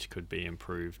Stirling Ridge could be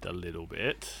improved a little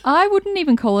bit. I wouldn't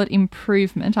even call it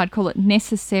improvement. I'd call it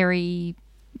necessary.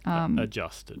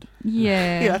 Adjusted.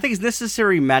 Yeah. Yeah, I think it's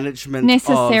necessary management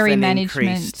Necessary of an management.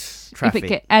 increased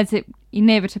traffic. As it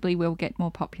inevitably will get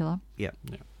more popular. Yeah.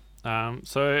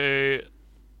 So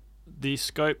the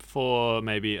scope for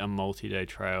maybe a multi-day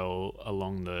trail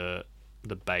along the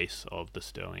base of the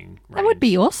Stirling Range. That would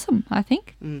be awesome, I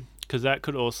think. Because that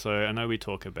could also, I know we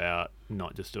talk about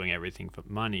not just doing everything for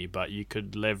money, but you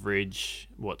could leverage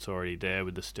what's already there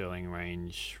with the Stirling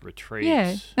Range retreat.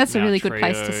 Yeah, that's a Mount really good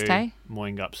place to Trio, stay.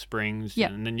 Moyingup Springs.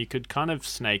 Yep. And then you could kind of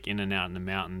snake in and out in the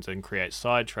mountains and create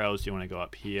side trails. Do you want to go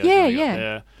up here? Yeah, Do you wanna go up yeah.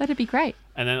 there? That'd be great.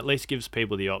 And then at least gives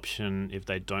people the option, if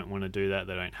they don't want to do that,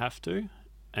 they don't have to.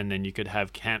 And then you could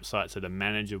have campsites that are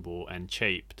manageable and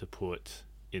cheap to put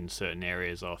in certain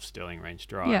areas off Stirling Range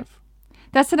Drive. Yep.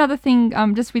 That's another thing,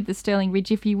 just with the Stirling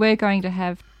Ridge, if you were going to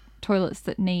have toilets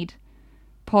that need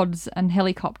pods and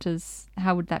helicopters,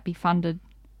 how would that be funded?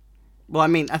 Well, I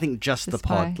mean, I think just the Just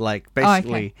pod. by- Like, okay.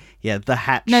 basically, the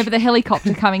hatch. No, but the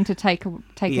helicopter coming to take it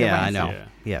away. Yeah, I so know.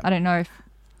 Yeah. I don't know if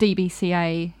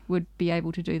DBCA would be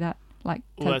able to do that, like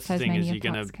Well, that's the thing, is Tasmania you're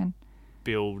gonna Parks can.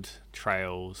 Build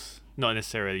trails, not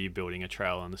necessarily you building a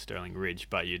trail on the Stirling Ridge,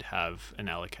 but you'd have an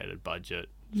allocated budget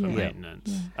for Yeah. maintenance.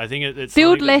 Yeah. I think it's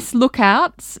Build something that- less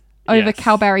lookouts over Yes.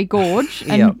 Kalbarri Gorge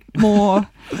and Yep. more.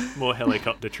 more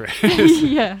helicopter trails.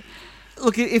 Yeah.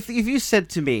 Look, if you said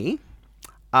to me,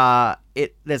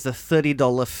 there's a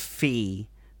 $30 fee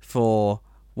for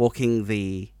walking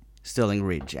the Stirling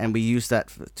Ridge, and we use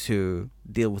that to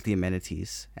deal with the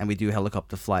amenities, and we do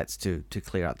helicopter flights to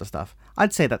clear out the stuff,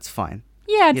 I'd say that's fine.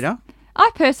 Yeah.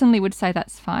 I personally would say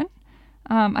that's fine.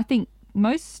 I think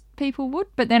most people would,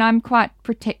 but then I'm quite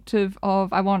protective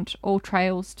of, I want all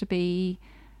trails to be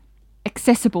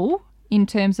accessible in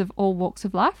terms of all walks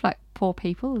of life, like poor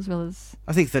people as well as...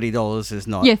 I think $30 is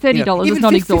not... Yeah, $30 is even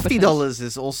not exorbitant. $50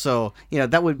 is also,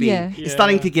 that would be... Yeah. It's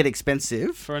starting Yeah. to get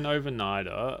expensive. For an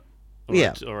overnighter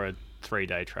or a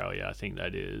 3-day trail, I think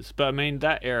that is. But I mean,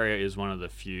 that area is one of the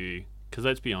few, because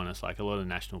let's be honest, like a lot of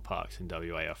national parks in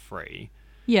WA are free,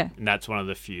 Yeah. and that's one of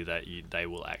the few that they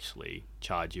will actually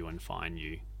charge you and fine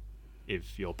you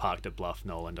if you're parked at Bluff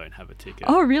Knoll and don't have a ticket.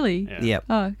 Oh, really? Yeah. Yep.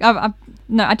 Oh,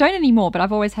 no, I don't anymore, but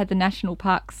I've always had the National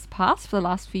Parks pass for the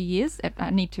last few years. I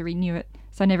need to renew it,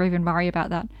 so I never even worry about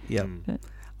that. Yep. Mm. But-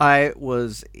 I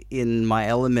was in my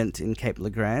element in Cape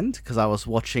Legrand because I was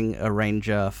watching a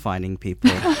ranger finding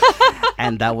people.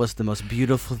 And that was the most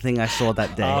beautiful thing I saw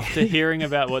that day. After hearing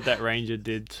about what that ranger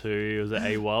did to, was it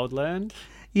A Wildland?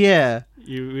 Yeah.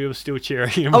 You were still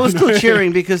cheering him. I was still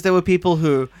cheering because there were people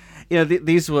who,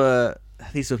 these were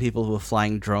people who were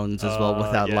flying drones as well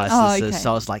without yes. licenses. Oh, okay.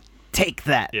 So I was like, take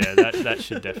that. Yeah, that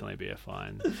should definitely be a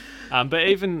fine. But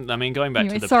even, going back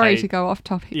Anyway, to the sorry paid, to go off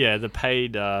topic. yeah, the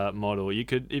paid model, you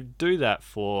could do that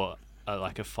for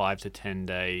like a 5 to 10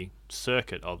 day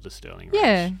circuit of the Stirling Range.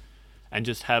 Yeah. And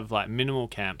just have like minimal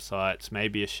campsites,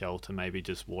 maybe a shelter, maybe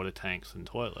just water tanks and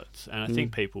toilets. And I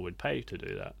think people would pay to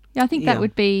do that. Yeah, I think Yeah. that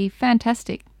would be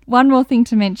fantastic. One more thing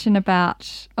to mention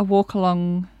about a walk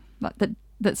along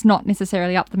that's not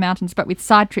necessarily up the mountains, but with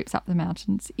side trips up the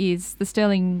mountains, is the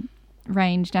Stirling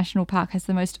Range National Park has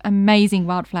the most amazing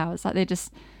wildflowers. Like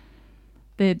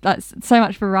they're like so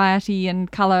much variety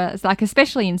and colour. It's like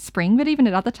especially in spring, but even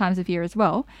at other times of year as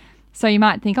well. So you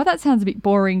might think, oh, that sounds a bit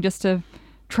boring, just a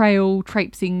trail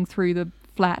traipsing through the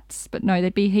flats. But no,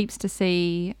 there'd be heaps to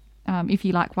see if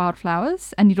you like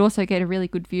wildflowers, and you'd also get a really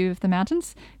good view of the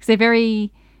mountains because they're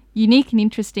very unique and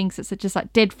interesting. So it's just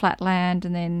like dead flat land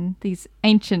and then these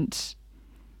ancient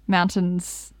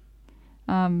mountains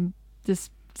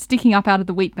just sticking up out of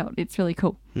the wheat belt. It's really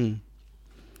cool.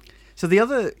 So the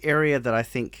other area that I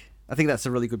think that's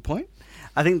a really good point.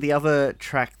 I think the other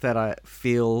track that I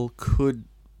feel could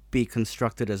be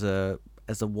constructed as a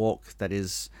walk that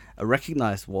is a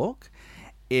recognised walk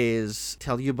is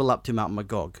Talyubil up to Mount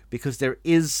Magog, because there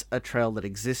is a trail that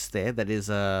exists there that is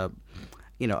a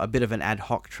bit of an ad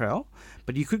hoc trail,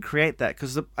 but you could create that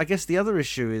because I guess the other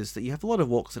issue is that you have a lot of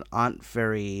walks that aren't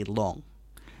very long,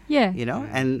 Yeah.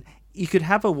 and you could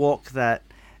have a walk that,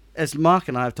 as Mark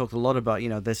and I have talked a lot about,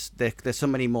 there's so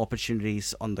many more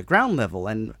opportunities on the ground level,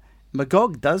 and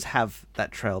Magog does have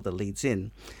that trail that leads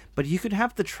in, but you could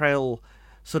have the trail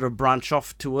sort of branch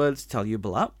off towards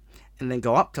Talyubil up, and then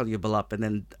go up Talyubil up, and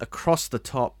then across the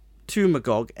top to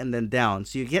Magog, and then down.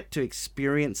 So you get to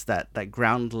experience that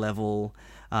ground level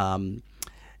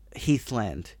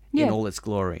heathland in all its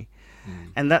glory.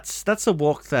 And that's a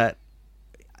walk that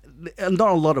not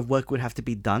a lot of work would have to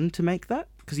be done to make that,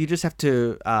 because you just have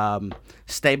to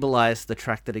stabilize the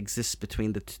track that exists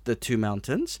between the two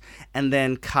mountains, and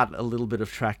then cut a little bit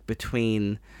of track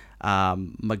between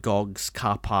Magog's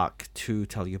car park to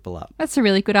Talyubil up. That's a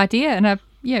really good idea and a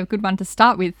good one to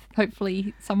start with.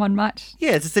 Hopefully someone might.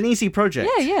 Yeah, it's an easy project.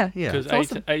 Yeah. Because It's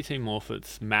awesome. 18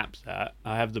 Morford's maps that.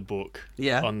 I have the book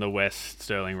on the West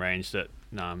Stirling Range that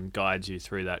guides you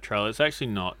through that trail. It's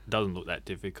actually doesn't look that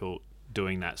difficult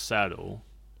doing that saddle.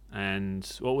 And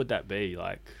what would that be,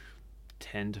 like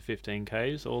 10 to 15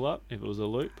 Ks all up if it was a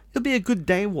loop? It'll be a good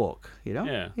day walk,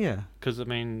 Yeah. Yeah. Because,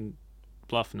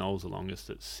 Bluff Knoll's the longest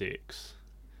at 6.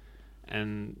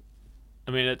 And,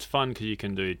 it's fun because you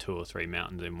can do 2 or 3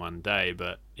 mountains in one day,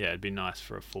 but, yeah, it'd be nice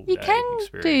for a full You day can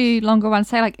experience. do longer ones,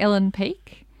 say like Ellen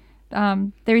Peak.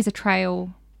 There is a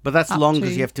trail. But that's Up long to-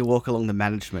 because you have to walk along the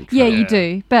management trail. Yeah, you Yeah.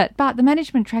 do. But the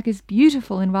management track is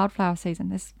beautiful in wildflower season.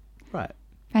 There's Right.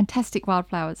 fantastic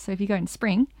wildflowers. So if you go in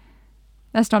spring,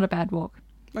 that's not a bad walk.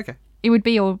 Okay. I think it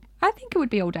would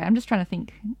be all day. I'm just trying to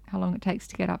think how long it takes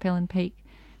to get up Ellen Peak.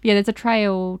 But yeah, there's a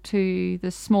trail to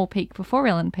the small peak before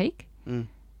Ellen Peak.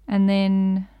 And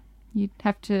then you'd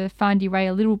have to find your way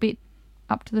a little bit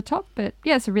up to the top. But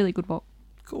yeah, it's a really good walk.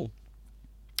 Cool.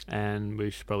 And we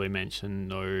should probably mention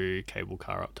no cable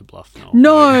car up to Bluff Knoll.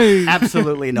 No!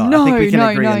 Absolutely not. No, I think we can no,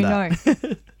 agree no, on that.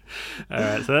 no. All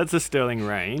right, so that's the Stirling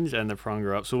Range and the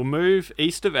Pronga up. So we'll move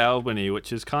east of Albany,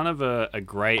 which is kind of a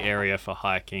grey area for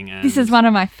hiking. And This is one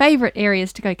of my favourite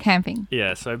areas to go camping.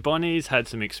 Yeah, so Bonnie's had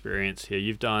some experience here.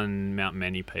 You've done Mount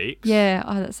Many Peaks. Yeah,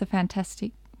 that's a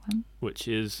fantastic one. Which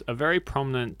is a very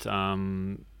prominent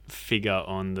figure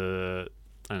on the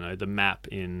map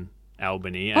in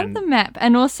Albany. On the map,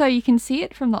 and also you can see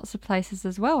it from lots of places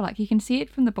as well. Like you can see it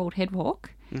from the Bald Head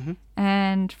Walk,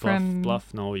 and from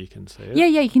Bluff Knoll, you can see it. Yeah,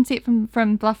 you can see it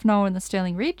from Bluff Knoll and the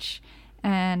Stirling Ridge,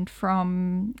 and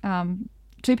from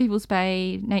Two People's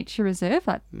Bay Nature Reserve,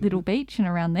 like Little Beach and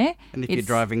around there. And if you're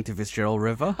driving to Fitzgerald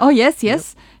River. Oh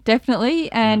yes,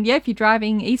 definitely. And if you're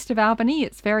driving east of Albany,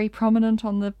 it's very prominent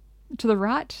to the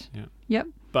right. Yeah. Yep.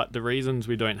 But the reasons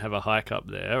we don't have a hike up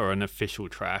there or an official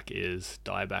track is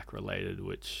dieback related,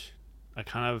 which I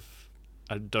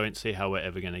don't see how we're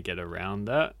ever going to get around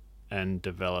that and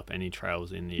develop any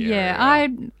trails in the area. Yeah,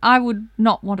 I would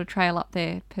not want a trail up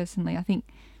there personally. I think,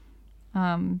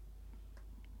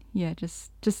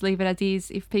 just leave it as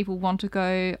is. If people want to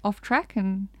go off track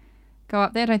and go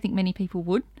up there, I don't think many people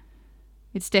would.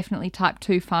 It's definitely type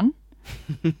 2 fun.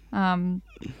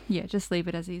 Yeah, just leave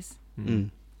it as is.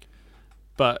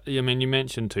 But, I mean, you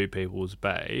mentioned Two People's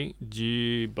Bay. Do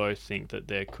you both think that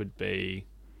there could be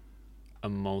a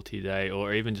multi-day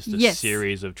or even just a Yes.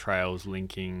 series of trails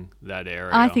linking that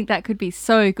area? I think that could be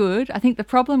so good. I think the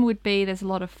problem would be there's a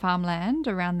lot of farmland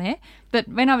around there. But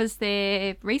when I was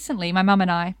there recently, my mum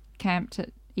and I camped at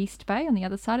East Bay on the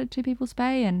other side of Two People's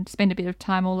Bay and spent a bit of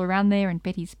time all around there and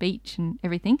Betty's Beach and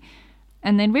everything.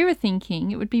 And then we were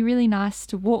thinking it would be really nice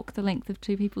to walk the length of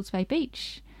Two People's Bay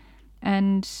Beach.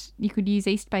 And you could use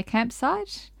East Bay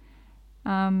campsite.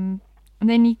 And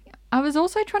then I was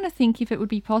also trying to think if it would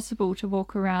be possible to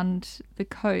walk around the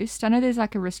coast. I know there's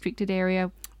like a restricted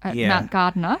area at Yeah. Mount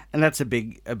Gardner. And that's a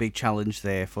big challenge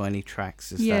there for any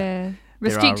tracks. Is that there are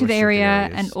Restricted area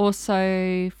areas. and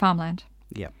also farmland.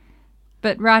 Yeah.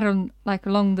 But right on, like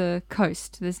along the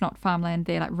coast, there's not farmland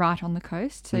there, like right on the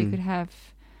coast. So you could have,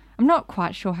 I'm not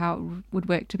quite sure how it would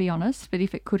work, to be honest, but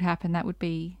if it could happen, that would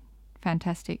be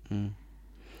fantastic.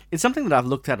 It's something that I've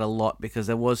looked at a lot because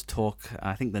there was talk,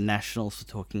 I think the Nationals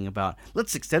were talking about,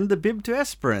 let's extend the Bib to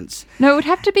Esperance. No, it would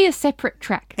have to be a separate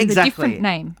track with Exactly. a different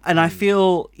name. And I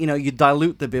feel, you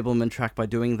dilute the Bibbulmun track by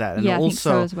doing that. And Yeah, I think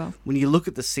also, so as well. when you look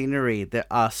at the scenery, there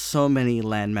are so many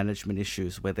land management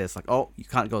issues where there's like, oh, you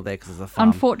can't go there because there's a farm.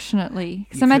 Unfortunately.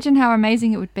 You So imagine how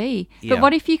amazing it would be. Yeah. But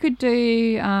what if you could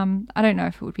do, I don't know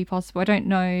if it would be possible. I don't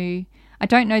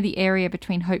know the area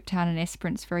between Hopetown and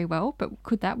Esperance very well, but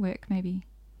could that work maybe?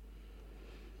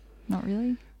 Not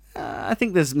really. I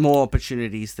think there's more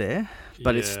opportunities there,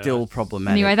 but it's Yeah. still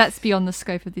problematic. Anyway, that's beyond the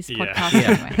scope of this Yeah.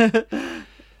 podcast anyway.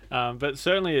 But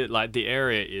certainly, like, the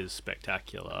area is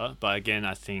spectacular. But again,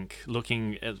 I think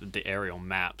looking at the aerial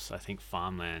maps, I think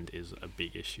farmland is a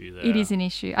big issue there. It is an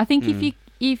issue. I think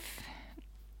if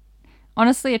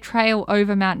honestly a trail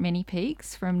over Mount Many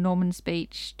Peaks from Norman's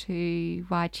Beach to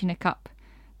Waichinukup,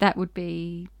 that would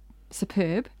be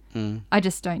superb. I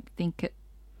just don't think it.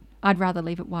 I'd rather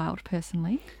leave it wild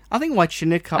personally. I think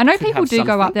Waichinukup I know could people have do go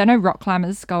something. up there. I know rock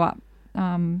climbers go up.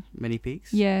 Many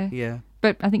peaks? Yeah. Yeah.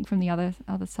 But I think from the other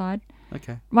side.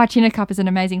 Okay. Waichinukup is an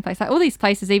amazing place. Like all these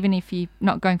places, even if you're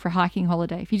not going for a hiking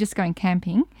holiday, if you're just going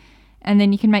camping, and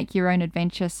then you can make your own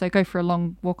adventure. So go for a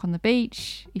long walk on the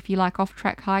beach. If you like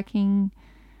off-track hiking,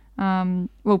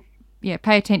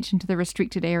 pay attention to the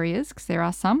restricted areas because there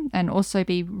are some, and also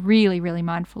be really, really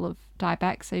mindful of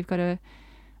dieback. So you've got to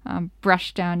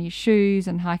brush down your shoes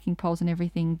and hiking poles and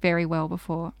everything very well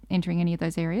before entering any of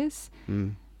those areas.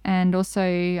 And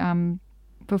also,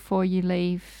 before you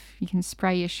leave, you can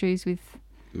spray your shoes with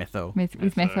Metho.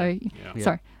 metho. Yeah.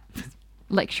 Sorry,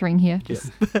 lecturing here.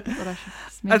 Just thought I should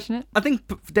just mention it. I think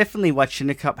definitely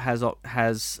Waichinukup has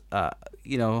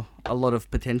a lot of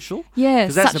potential. Yeah,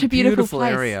 'Cause that's such a a beautiful beautiful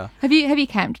place. area. Have you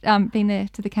camped? Been there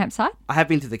to the campsite? I have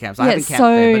been to the camps. Yeah, I haven't it's camped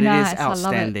so there, but nice. it is I love it.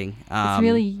 outstanding. It's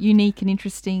really unique and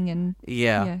interesting, and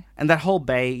Yeah. And that whole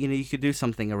bay, you could do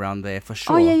something around there for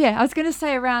sure. oh yeah. I was going to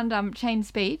say around Chains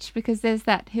Beach because there's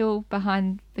that hill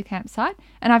behind the campsite,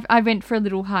 and I went for a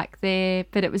little hike there,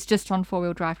 but it was just on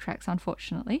 4-wheel drive tracks.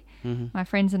 Unfortunately, my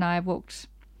friends and I walked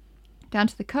down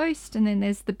to the coast, and then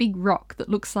there's the big rock that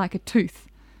looks like a tooth.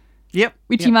 Yep.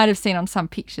 Which you might have seen on some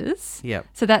pictures. Yep.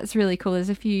 So that's really cool. There's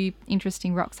a few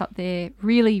interesting rocks up there.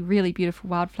 Really, really beautiful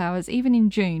wildflowers. Even in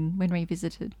June when we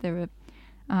visited, there were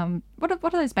what are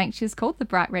those Banksias called? The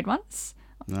bright red ones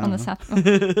on the south. Oh,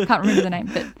 can't remember the name,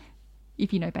 but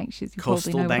if you know Banksias, you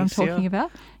Coastal probably know what Banksia? I'm talking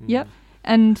about. Yep.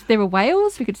 And there were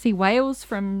whales. We could see whales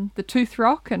from the Tooth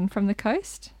Rock and from the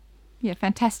coast. Yeah,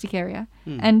 fantastic area.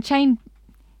 And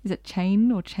is it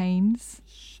Chain or Chains?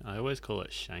 I always call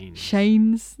it Shane.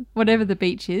 Shane's, whatever the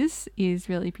beach is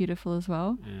really beautiful as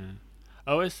well. Yeah.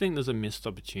 I always think there's a missed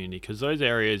opportunity because those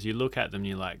areas, you look at them and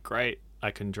you're like, great, I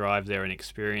can drive there and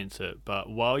experience it. But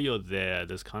while you're there,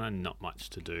 there's kind of not much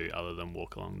to do other than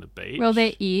walk along the beach. Well,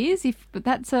 there is, but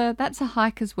that's a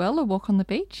hike as well, a walk on the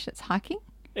beach. It's hiking.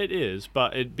 It is,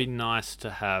 but it'd be nice to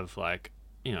have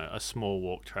a small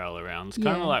walk trail around. It's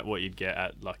kind Yeah. of like what you'd get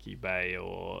at Lucky Bay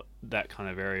or that kind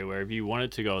of area where if you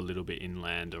wanted to go a little bit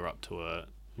inland or up to a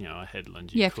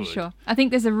headland, you could. For sure. I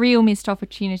think there's a real missed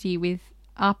opportunity with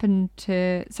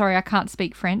Arpenteur. Sorry, I can't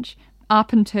speak French.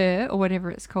 Arpenteur, or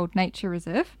whatever it's called, Nature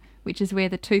Reserve, which is where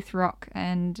the Tooth Rock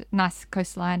and nice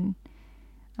coastline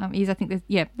is. I think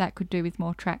that could do with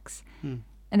more tracks.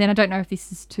 And then I don't know if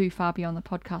this is too far beyond the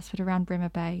podcast, but around Bremer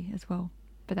Bay as well.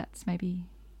 But that's maybe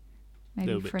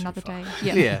Little bit for too another far. day.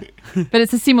 Yeah. But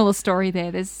it's a similar story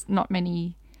there. There's not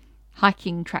many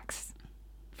hiking tracks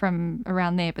from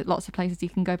around there, but lots of places you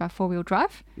can go by 4-wheel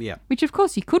drive, Yeah. which of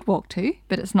course you could walk to,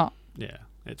 but it's not. Yeah,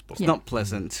 it's boring. It's not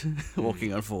pleasant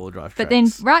walking on 4-wheel drive tracks. But then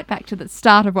right back to the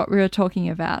start of what we were talking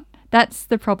about, that's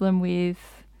the problem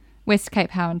with West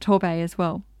Cape Howe and Torbay as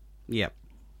well. Yep.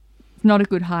 It's not a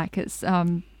good hike. It's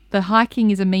the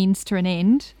hiking is a means to an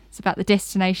end. It's about the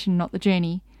destination, not the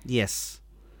journey. Yes.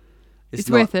 It's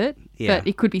not- worth it, yeah. but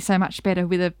it could be so much better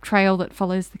with a trail that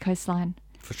follows the coastline.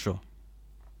 For sure.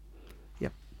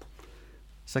 Yep.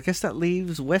 So I guess that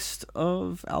leaves west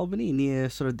of Albany, near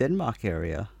sort of Denmark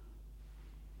area,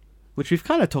 which we've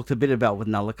kind of talked a bit about with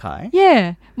Nalakai.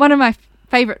 Yeah, one of my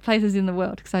favourite places in the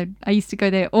world because I used to go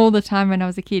there all the time when I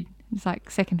was a kid. It's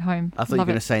like second home. I thought you were Love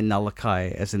going to it. say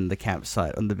Nalakai, as in the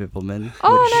campsite on the Bibbulmun.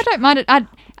 Oh, which no, I don't mind it.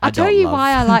 I'll tell don't you love.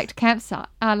 why I liked campsite.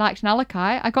 I liked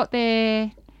Nalakai. I got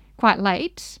there quite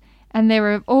late and there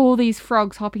were all these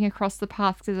frogs hopping across the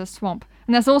path because there's a swamp.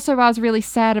 And that's also why I was really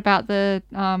sad about the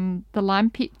lime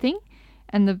pit thing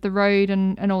and the road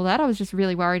and all that. I was just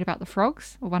really worried about the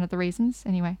frogs, or one of the reasons.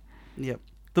 Anyway. Yep.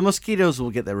 The mosquitoes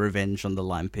will get their revenge on the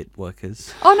lime pit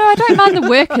workers. Oh, no, I don't mind the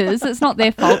workers. It's not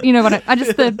their fault. You know what? I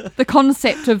just the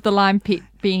concept of the lime pit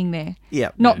being there,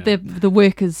 Yep. not Yeah. the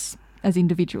workers as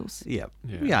individuals. Yep.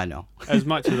 Yeah. Yeah, I know. As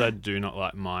much as I do not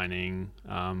like mining,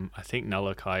 I think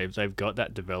Nalakai, if they've got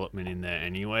that development in there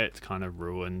anyway, it's kind of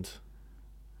ruined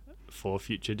for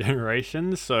future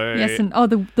generations. So Yes, and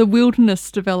the wilderness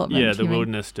development. yeah, the you mean.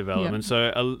 wilderness development.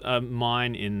 So a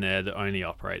mine in there that only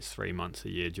operates 3 months a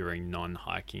year during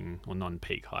non-hiking or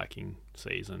non-peak hiking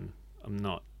season, I'm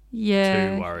not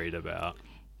Yeah. too worried about.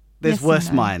 There's Yes and worse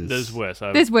no. mines. There's worse.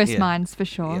 There's worse Yeah. mines for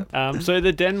sure. Yep. So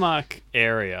the Denmark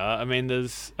area, I mean,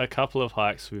 there's a couple of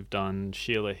hikes we've done.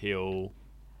 Sheila Hill.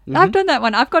 I've done that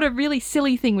one. I've got a really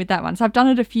silly thing with that one. So I've done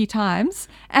it a few times,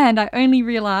 and I only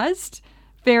realised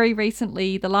very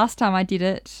recently, the last time I did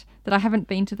it, that I haven't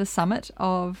been to the summit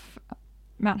of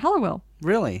Mount Hallowell,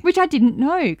 Really? which I didn't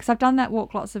know because I've done that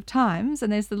walk lots of times,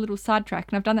 and there's the little sidetrack,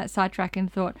 and I've done that sidetrack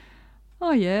and thought,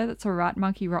 oh yeah, that's all right.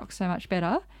 Monkey Rock's so much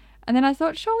better. And then I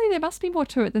thought, surely there must be more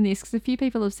to it than this because a few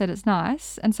people have said it's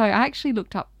nice. And so I actually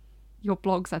looked up your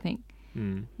blogs, I think.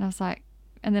 And I was like,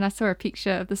 and then I saw a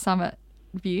picture of the summit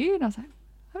view and I was like,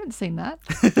 I haven't seen that.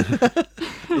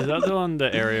 Is that the one,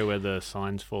 the area where the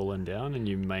sign's fallen down and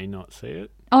you may not see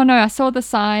it? Oh no, I saw the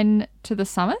sign to the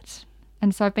summit.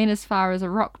 And so I've been as far as a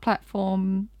rock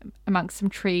platform amongst some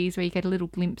trees where you get a little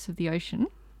glimpse of the ocean.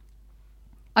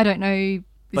 I don't know.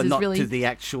 This But is not really, to the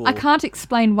actual... I can't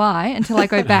explain why until I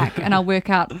go back and I'll work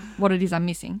out what it is I'm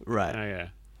missing. Right. Oh, yeah.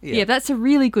 Yeah, that's a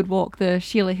really good walk, the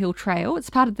Sheila Hill Trail. It's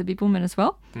part of the Bibbulmun as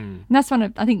well. And that's one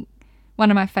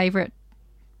of my favourite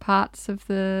parts of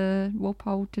the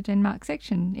Walpole to Denmark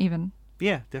section, even.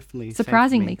 Yeah, definitely. Same for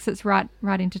Surprisingly, me. because it's right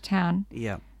into town.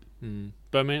 Yeah.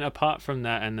 But I mean, apart from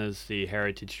that, and there's the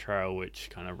Heritage Trail, which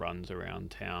kind of runs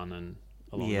around town and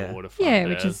along Yeah. the waterfront. Yeah, there.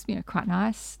 which is quite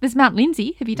nice. There's Mount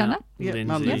Lindsay. Have you done that? Yeah,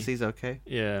 Mount Lindsay. Lindsay's okay.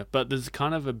 Yeah, but there's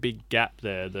kind of a big gap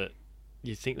there that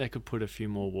you think they could put a few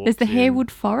more walks There's the in.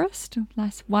 Harewood Forest, a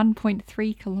nice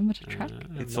 1.3 kilometre track.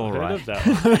 I've It's not all heard right. of that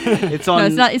one. It's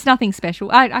on... No, it's nothing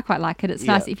special. I quite like it. It's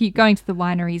Yeah. nice. If you're going to the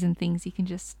wineries and things, you can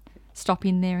just stop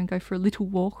in there and go for a little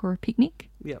walk or a picnic.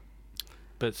 Yep.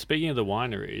 But speaking of the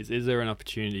wineries, is there an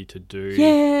opportunity to do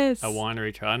Yes. a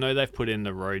winery trail? I know they've put in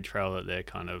the road trail that they're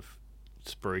kind of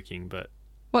spruiking, but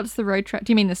What's the road track?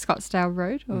 Do you mean the Scottsdale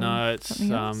Road? Or no, it's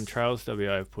something else? Trails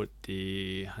WA have put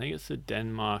I think it's the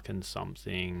Denmark and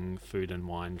something food and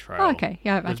wine trail. Oh, okay.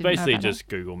 Yeah, I It's didn't know basically about that. just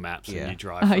Google Maps Yeah. and you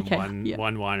drive from Okay,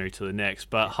 one winery to the next.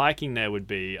 But hiking there would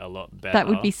be a lot better. That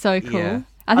would be so cool. Yeah.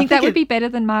 I think that think would it- be better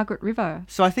than Margaret River.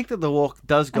 So I think that the walk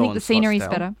does I go think on the scenery's Scottsdale.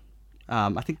 better.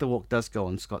 I think the walk does go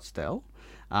on Scottsdale,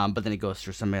 but then it goes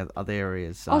through some other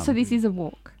areas. So this is a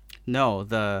walk. No,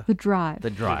 the The drive.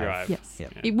 drive. drive. Yes.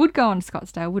 Yep. It would go on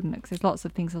Scottsdale, wouldn't it? Because there's lots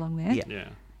of things along there. Yeah. Yeah.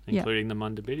 Yeah. Including the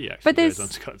Mundabiddy actually But goes there's- on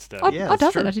Scottsdale. Oh, Yeah, oh, that's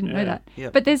does true. it? I didn't know Yeah. that.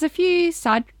 Yep. But there's a few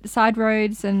side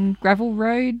roads and gravel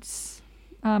roads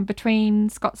between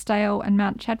Scottsdale and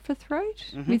Mount Chadforth Road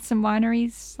Mm-hmm. with some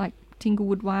wineries like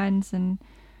Tinglewood Wines, and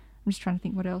I'm just trying to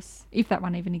think what else, if that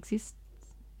one even exists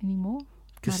anymore.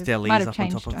 Castelli's up on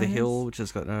top of the hill, which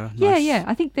has got a nice... Yeah.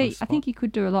 I think nice I think you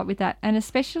could do a lot with that, and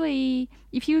especially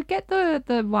if you get the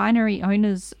winery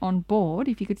owners on board.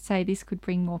 If you could say this could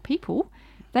bring more people,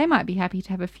 they might be happy to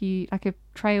have a few, like a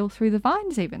trail through the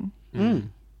vines even. Mm.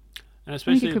 And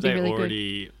especially it if could be they really good.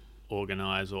 already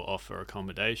organise or offer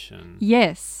accommodation,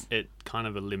 Yes. it kind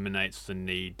of eliminates the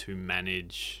need to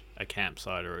manage a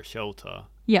campsite or a shelter.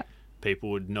 Yeah.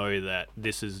 People would know that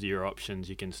this is your options.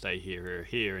 You can stay here or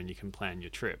here, and you can plan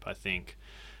your trip. I think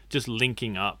just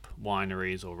linking up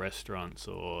wineries or restaurants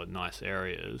or nice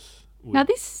areas. Now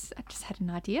this, I just had an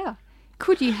idea.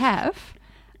 Could you have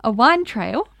a wine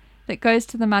trail that goes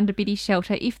to the Mundabiddy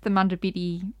shelter if the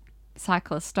Mundabiddy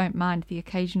cyclists don't mind the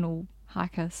occasional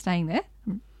hiker staying there.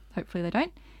 Hopefully they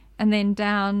don't. And then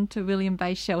down to William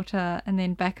Bay Shelter and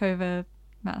then back over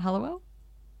Mount Halliwell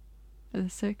as a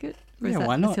circuit. Or is Yeah, that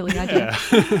why a not? silly idea?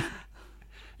 Yeah.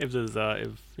 If there's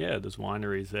there's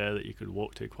wineries there that you could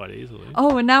walk to quite easily.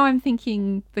 Oh, and now I'm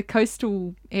thinking the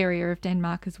coastal area of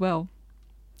Denmark as well.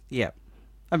 Yeah.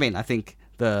 I mean, I think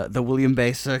the William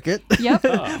Bay circuit, Yep.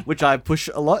 Ah. which I push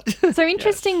a lot. So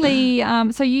interestingly,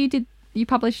 so you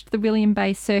published the William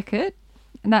Bay Circuit,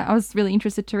 and that I was really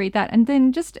interested to read that. And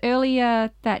then just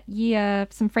earlier that year,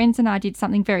 some friends and I did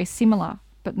something very similar,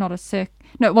 but not a circuit.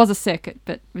 No, it was a circuit,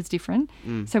 but it was different.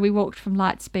 So we walked from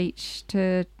Lights Beach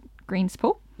to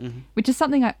Greenspool, which is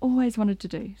something I always wanted to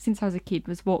do since I was a kid,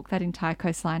 was walk that entire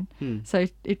coastline. So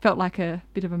it felt like a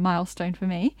bit of a milestone for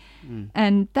me.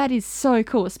 And that is so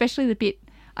cool, especially the bit,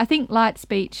 I think Lights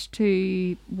Beach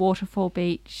to Waterfall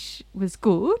Beach was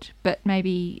good, but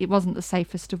maybe it wasn't the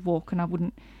safest of walk, and I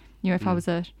wouldn't, if I was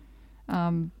a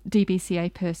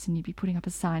DBCA person, you'd be putting up a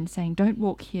sign saying, "Don't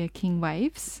walk here, king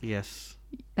waves," Yes.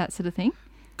 that sort of thing.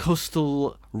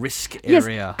 Coastal risk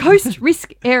area. Yes, coast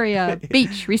risk area,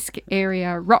 beach risk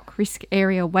area, rock risk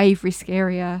area, wave risk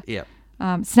area, Yep.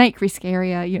 snake risk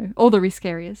area, all the risk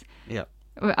areas. Yep.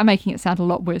 I'm making it sound a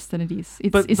lot worse than it is.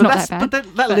 It's But not that's, that bad.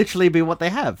 But that literally be what they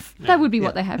have. That would be Yeah.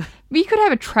 what they have. But you could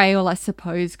have a trail, I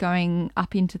suppose, going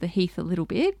up into the heath a little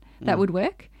bit. That would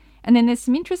work. And then there's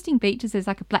some interesting beaches. There's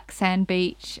like a black sand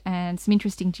beach and some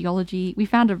interesting geology. We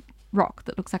found a rock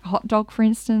that looks like a hot dog, for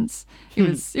instance. It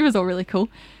was all really cool.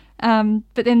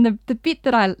 But then the bit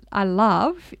that I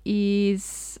love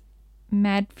is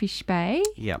Madfish Bay.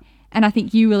 Yep. And I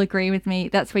think you will agree with me,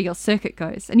 that's where your circuit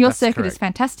goes. And your That's circuit is correct.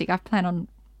 fantastic. I plan on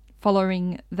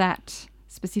following that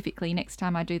specifically next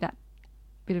time I do that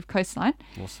bit of coastline.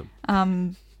 Awesome.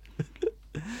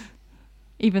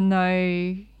 Even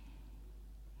though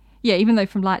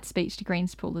from Lights Beach to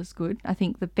Greenspool is good, I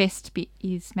think the best bit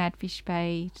is Madfish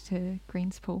Bay to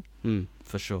Greenspool.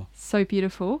 For sure. So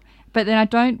beautiful. But then I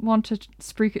don't want to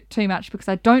spruik it too much because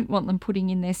I don't want them putting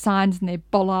in their signs and their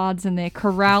bollards and their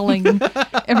corralling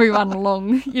everyone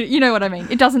along. You know what I mean?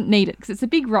 It doesn't need it because it's a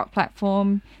big rock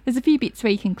platform. There's a few bits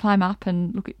where you can climb up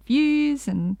and look at views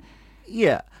and...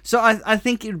 Yeah. So I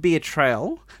think it would be a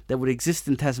trail that would exist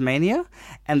in Tasmania,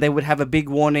 and they would have a big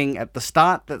warning at the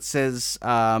start that says,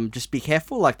 just be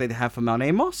careful, like they'd have for Mount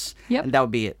Amos. Yep. And that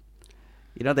would be it.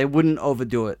 They wouldn't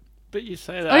overdo it. But you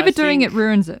say that Overdoing it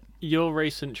ruins it. Your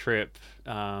recent trip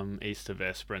east of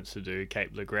Esperance to do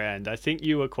Cape Le Grand, I think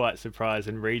you were quite surprised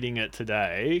in reading it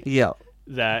today Yeah.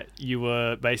 that you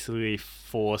were basically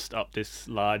forced up this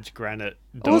large granite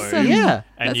dome. Awesome. Yeah.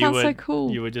 And That you sounds were, so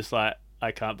cool. You were just like,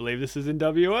 I can't believe this is in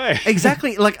WA.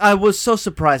 Exactly. Like, I was so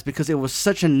surprised because it was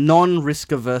such a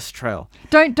non-risk averse trail.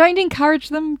 Don't encourage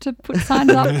them to put signs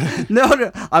up.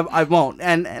 No, I won't.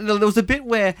 And there was a bit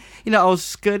where, I was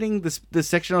skirting this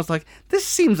section. I was like, this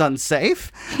seems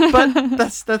unsafe, but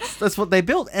that's what they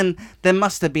built. And there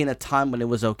must have been a time when it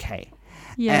was okay.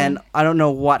 Yeah. And I don't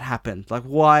know what happened, like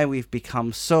why we've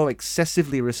become so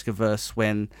excessively risk averse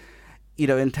when,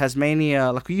 in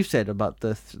Tasmania, like you said about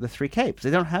the Three Capes,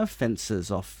 they don't have fences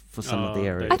off for some of the Oh,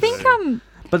 areas. I think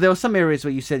But there were some areas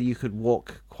where you said you could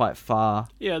walk quite far.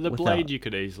 Yeah, the without- blade you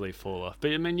could easily fall off.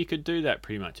 But I mean, you could do that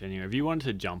pretty much anywhere. If you wanted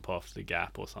to jump off the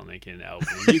Gap or something in Albany,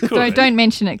 you could. don't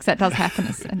mention it because that does happen.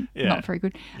 It's Yeah. not very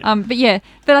good.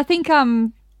 But I think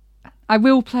I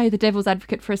will play the devil's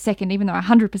advocate for a second, even though I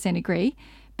 100% agree.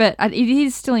 But it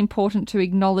is still important to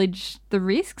acknowledge the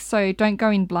risks. So don't go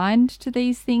in blind to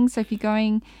these things. So if you're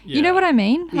going, you know Yeah. what I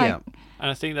mean? Yeah. And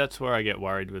I think that's where I get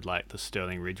worried with like the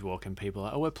Stirling Ridge Walk and people are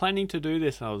like, oh, we're planning to do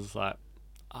this. And I was like,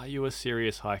 are you a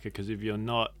serious hiker? Because if you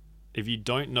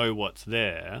don't know what's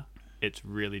there, it's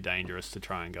really dangerous to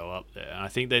try and go up there. And I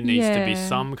think there needs to be Yeah.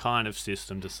 some kind of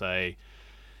system to say,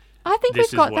 I think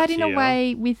this we've got is that what's in a here.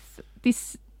 way with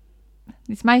this.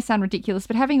 This may sound ridiculous,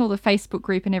 but having all the Facebook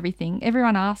group and everything,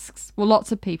 everyone asks, well,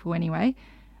 lots of people anyway,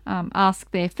 ask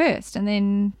there first. And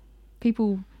then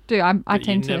people do. I but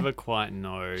tend you to. never quite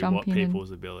know jump what in and-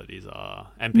 people's abilities are.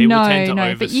 And people tend to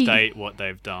No, but you- overstate what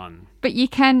they've done. But you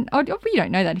can. Oh, but you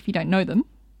don't know that if you don't know them.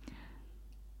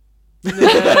 You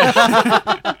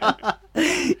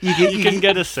can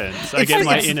get a sense. I get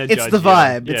my inner judge. It's the here.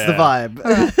 vibe. It's the Yeah.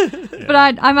 vibe. Yeah. But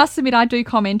I must admit, I do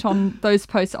comment on those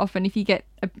posts often if you get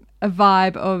a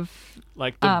vibe of.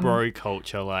 Like the bro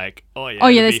culture, like, oh yeah. Oh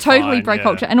yeah, it'll there's be totally fine, bro yeah.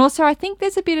 culture, and also I think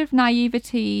there's a bit of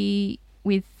naivety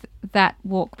with that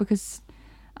walk because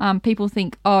people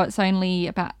think, oh, it's only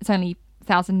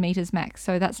 1,000 meters max,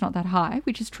 so that's not that high,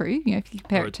 which is true. If you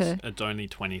compare Or it to. it's only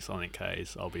 20 something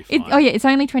Ks, I'll be fine. It's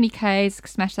only 20 Ks.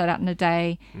 Smash that out in a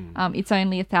day. It's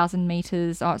only 1,000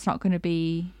 meters. Oh, it's not going to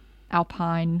be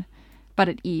alpine, but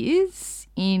it is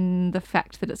in the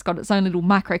fact that it's got its own little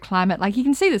microclimate. Like you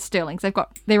can see the Stirlings, they've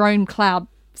got their own cloud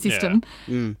system.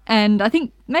 And I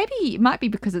think maybe it might be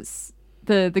because it's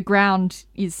the ground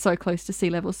is so close to sea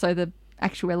level, so the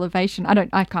actual elevation,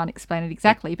 I can't explain it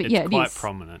exactly, but it's yeah, quite it is.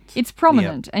 prominent. It's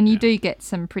prominent, and you do get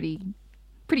some pretty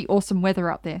awesome weather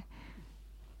up there.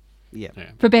 Yeah.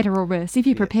 For better or worse. If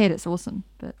you're prepared, it's awesome.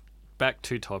 But Back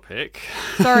to topic.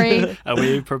 sorry. Are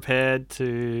we prepared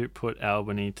to put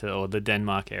Albany or the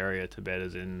Denmark area to bed?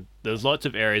 As in, there's lots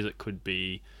of areas that could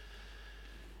be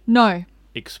No.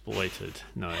 exploited.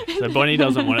 No. So Bonnie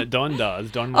doesn't want it. Don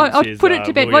does. Don wants I'll his, put it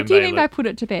to bed. William What do you mean Bailey. by put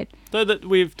it to bed? So that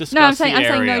we've discussed No, I'm the saying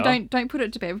area. no. Don't put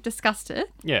it to bed. We've discussed it.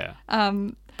 Yeah.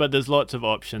 Um, But there's lots of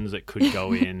options that could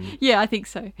go in. yeah, I think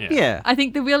so. Yeah. I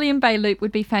think the William Bay Loop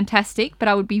would be fantastic, but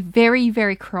I would be very,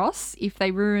 very cross if they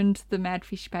ruined the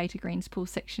Madfish Bay to Greenspool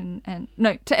section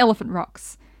to Elephant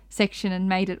Rocks section and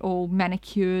made it all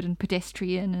manicured and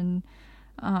pedestrian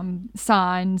and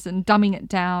signs and dumbing it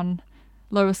down,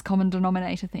 lowest common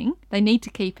denominator thing. They need to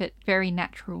keep it very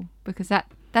natural because that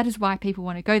is why people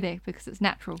want to go there, because it's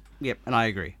natural. Yep, and I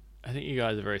agree. I think you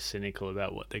guys are very cynical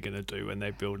about what they're going to do when they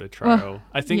build a trail. Well,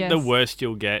 I think the yes. worst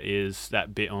you'll get is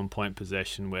that bit on Point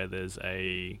Possession where there's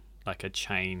a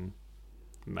chain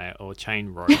mail or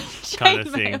chain rope kind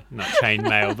of thing. mail. Not chain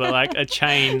mail, but like a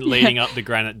chain leading up the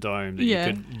granite dome that Yeah.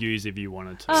 you could use if you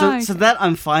wanted to. Oh, So okay. that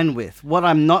I'm fine with. What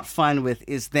I'm not fine with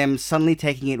is them suddenly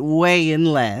taking it way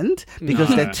inland because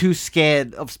No. they're too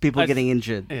scared of people I- getting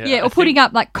injured. Yeah, I or putting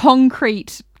up like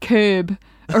concrete curb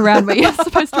around where you're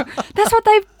supposed to. That's what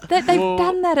they've Well,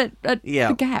 done that at yeah.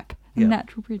 the Gap in Yeah.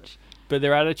 Natural Bridge. But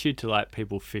their attitude to like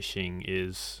people fishing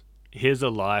is, here's a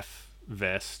life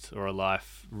vest or a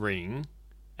life ring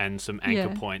and some anchor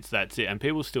Yeah. points. That's it. And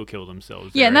people still kill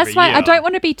themselves. Yeah, there and that's every why I year. don't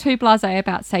want to be too blasé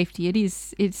about safety.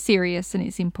 It's serious and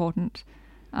it's important.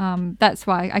 That's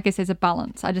why I guess there's a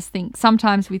balance. I just think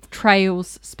sometimes with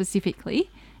trails specifically,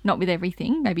 not with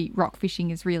everything. Maybe rock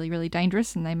fishing is really, really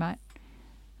dangerous, and they might,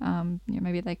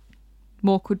 maybe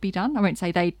more could be done. I won't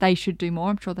say they should do more.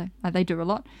 I'm sure they do a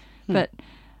lot, but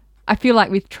I feel like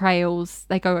with trails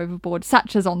they go overboard,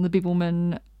 such as on the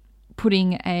Bibbulmun,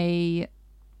 putting a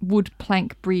wood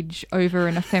plank bridge over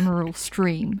an ephemeral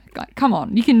stream. Like, come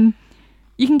on, you can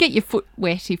get your foot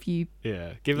wet if you,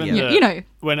 Yeah, given Yeah. that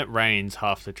when it rains,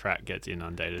 half the track gets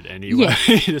inundated anyway. Yeah.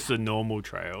 It's a normal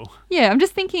trail. Yeah, I'm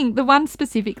just thinking the one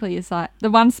specifically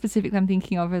I'm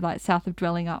thinking of are like south of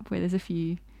Dwelling Up, where there's a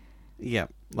few. Yeah,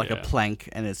 like a Yeah. plank,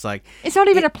 and it's like, It's not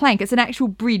even a plank; it's an actual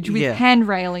bridge with Yeah. hand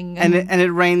railing. and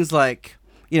it rains like,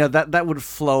 that would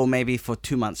flow maybe for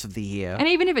 2 months of the year. And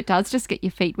even if it does just get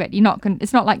your feet wet, you're not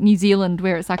it's not like New Zealand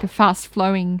where it's like a fast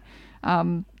flowing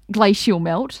glacial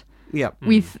melt Yeah,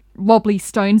 with wobbly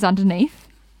stones underneath,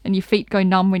 and your feet go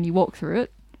numb when you walk through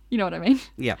it. You know what I mean?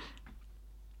 yeah.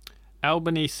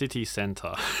 Albany City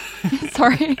Centre.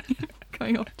 Sorry,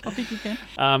 going off topic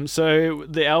again. So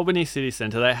the Albany City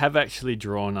Centre, they have actually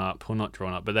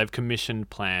but they've commissioned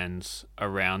plans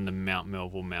around the Mount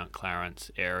Melville, Mount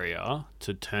Clarence area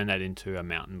to turn that into a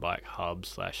mountain bike hub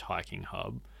 / hiking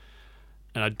hub.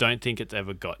 And I don't think it's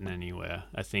ever gotten anywhere.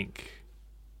 I think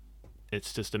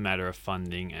it's just a matter of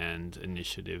funding and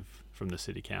initiative from the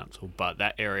city council. But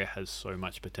that area has so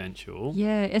much potential.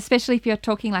 Yeah, especially if you're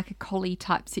talking like a collie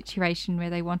type situation where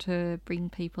they want to bring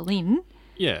people in.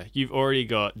 Yeah, you've already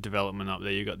got development up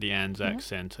there. You've got the Anzac Yeah.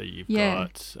 Centre. You've Yeah.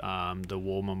 got the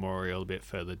War Memorial a bit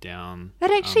further down. That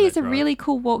actually is a road. really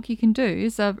cool walk you can do.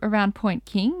 Is around Point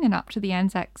King and up to the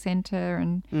Anzac Centre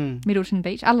and Middleton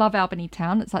Beach. I love Albany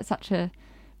town. It's like such a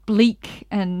bleak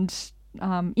and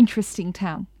interesting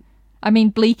town. I mean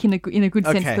bleak in a good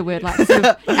sense Okay. of the word, like sort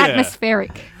of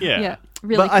atmospheric. Yeah.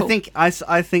 really But cool.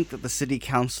 I think that the city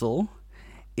council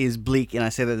is bleak, and I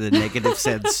say that in a negative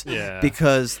sense, Yeah.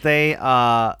 because they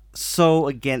are so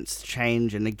against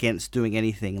change and against doing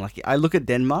anything. Like, I look at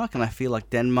Denmark, and I feel like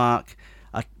Denmark,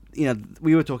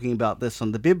 we were talking about this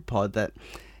on the Bib Pod, that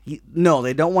no,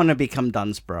 they don't want to become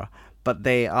Dunsborough, but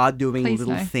they are doing Please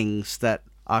little no. things that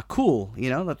are cool,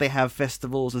 that they have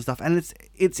festivals and stuff, and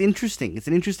it's interesting. It's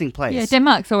an interesting place. Yeah,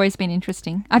 Denmark's always been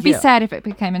interesting. I'd be Yeah. sad if it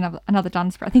became another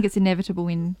Dunsborough. I think it's inevitable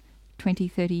in 20,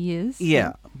 30 years.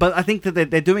 Yeah, but I think that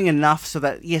they're doing enough so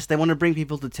that, yes, they want to bring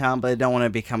people to town, but they don't want to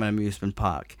become an amusement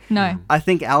park. No. I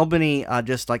think Albany are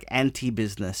just like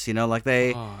anti-business, like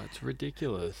they, Oh, it's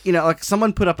ridiculous. like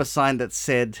someone put up a sign that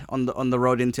said on the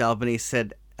road into Albany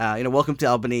said, welcome to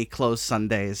Albany, closed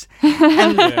Sundays,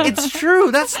 and it's true.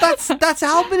 That's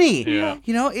Albany. Yeah.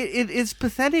 It is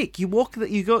pathetic. You walk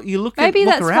you look Maybe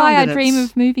look that's around why I and dream it's-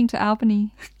 of moving to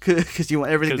Albany. because you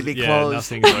want everything to be Yeah,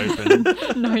 closed. nothing's open.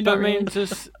 No, But not I mean, really.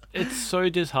 just It's so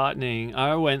disheartening.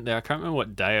 I went there. I can't remember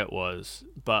what day it was,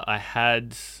 but I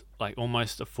had like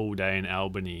almost a full day in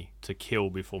Albany to kill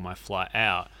before my flight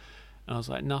out. And I was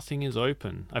like, nothing is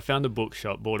open. I found a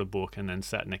bookshop, bought a book, and then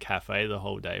sat in a cafe the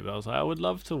whole day. But I was like, I would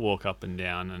love to walk up and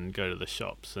down and go to the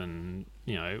shops and,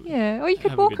 Yeah, or you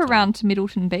could have a walk good time. around to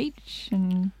Middleton Beach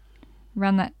and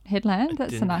around that headland.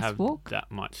 That's a Didn't nice have walk. that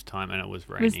much time, and it was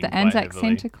raining. Was the quite Anzac heavily.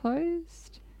 Centre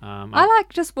closed? I I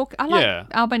like Yeah.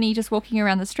 Albany just walking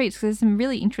around the streets because there's some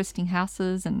really interesting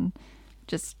houses and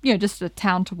just a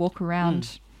town to walk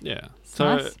around. Yeah. It's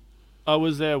So nice. I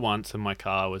was there once and my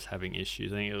car was having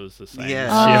issues. I think it was the same. Yeah.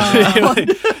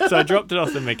 Oh. So I dropped it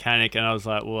off the mechanic and I was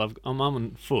like, well, I'm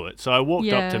on foot. So I walked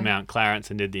up Yeah. to Mount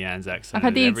Clarence and did the Anzac Centre. I've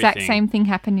had the and exact everything. same thing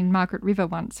happen in Margaret River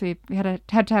once. We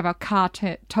had to have our car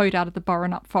towed out of the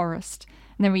Borenup Forest.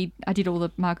 And then I did all the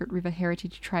Margaret River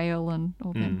Heritage Trail and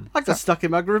all them. I got stuck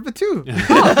in Margaret River too.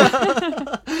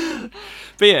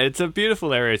 But yeah, it's a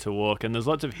beautiful area to walk and there's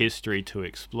lots of history to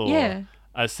explore. Yeah.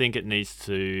 I think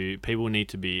people need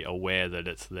to be aware that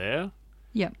it's there.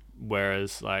 Yep.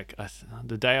 Whereas, like,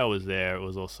 the day I was there, it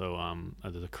was also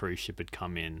the cruise ship had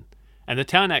come in, and the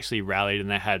town actually rallied, and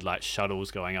they had like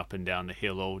shuttles going up and down the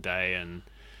hill all day and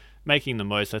making the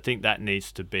most. I think that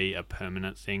needs to be a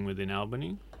permanent thing within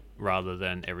Albany, rather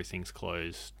than everything's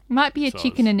closed. Might be a So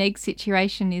chicken it's- and egg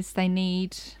situation. Is they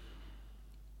need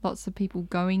lots of people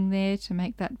going there to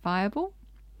make that viable.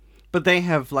 But they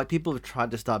have, like, people have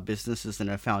tried to start businesses and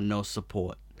have found no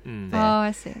support Mm. there. Oh,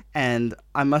 I see. And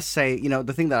I must say,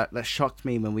 the thing that shocked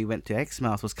me when we went to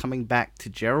Exmouth was coming back to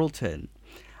Geraldton.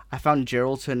 I found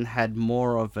Geraldton had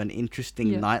more of an interesting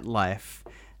Yeah. nightlife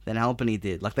than Albany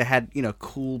did. Like, they had,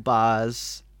 cool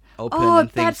bars open Oh,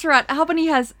 and things. that's right. Albany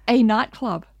has a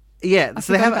nightclub. Yeah,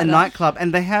 so they forgot have a about that. nightclub,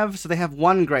 and they have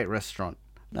one great restaurant,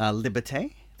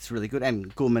 Liberté. It's really good,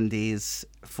 and gourmandise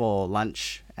for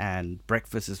lunch and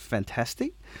breakfast is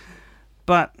fantastic.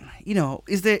 But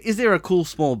is there a cool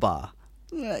small bar?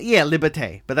 Yeah,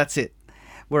 Liberté, but that's it.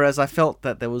 Whereas I felt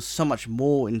that there was so much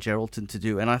more in Geraldton to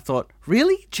do, and I thought,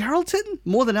 really, Geraldton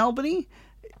more than Albany?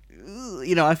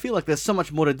 I feel like there's so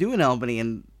much more to do in Albany,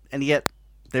 and yet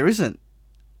there isn't,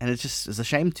 and it's a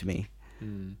shame to me. I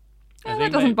That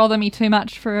think doesn't bother me too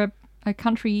much for a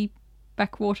country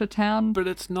backwater town. but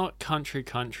it's not country No,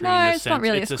 in the it's sense not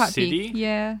really. it's It's a quite city. big.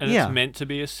 Yeah. And Yeah. it's meant to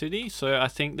be a city, so I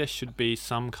think there should be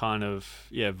some kind of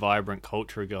vibrant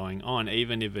culture going on,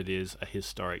 even if it is a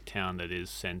historic town that is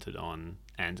centered on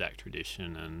Anzac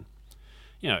tradition, and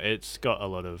it's got a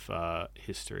lot of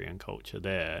history and culture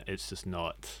there. It's just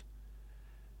not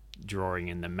drawing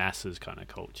in the masses kind of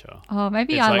culture. Oh,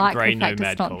 maybe It's I like like grey the fact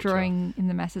nomad it's not culture. drawing in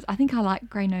the masses. I think I like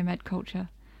grey nomad culture.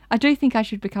 I do think I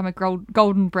should become a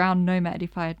golden brown nomad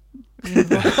if I.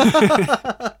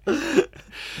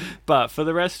 But for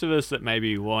the rest of us that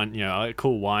maybe want, a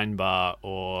cool wine bar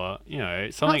or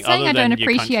I'm something not saying other I than don't your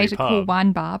appreciate country a cool pub.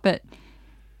 wine bar, but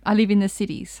I live in the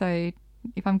city, so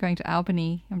if I'm going to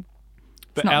Albany,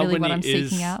 But not really Albany what I'm is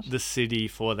seeking out. the city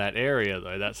for that area,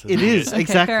 though. That's the It thing. is, Okay,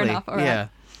 exactly. fair enough, all right. Yeah.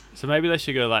 So maybe they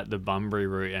should go like the Bunbury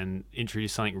route and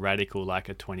introduce something radical like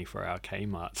a 24-hour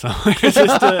Kmart somewhere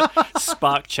just to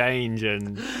spark change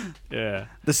and yeah.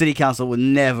 The city council would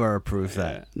never approve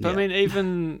that. But I Yeah. mean,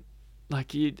 even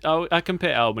like I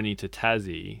compare Albany to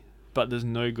Tassie, but there's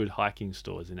no good hiking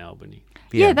stores in Albany.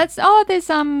 yeah, there's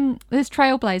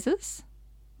Trailblazers,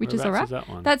 which is all right. Whereabouts is that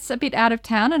one? That's a bit out of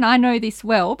town, and I know this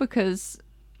well because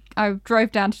I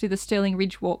drove down to do the Stirling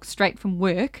Ridge walk straight from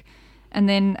work, and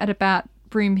then at about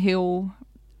Broome Hill,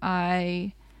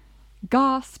 I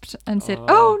gasped and said,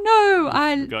 "Oh no,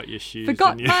 I Forgot your shoes.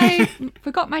 forgot didn't you?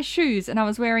 forgot my shoes," and I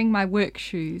was wearing my work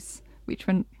shoes, which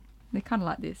they're kind of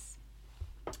like this.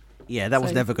 Yeah, that was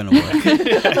So- never going to work.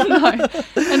 No.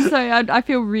 And so I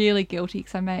feel really guilty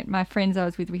because my friends I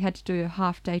was with, we had to do a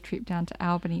half-day trip down to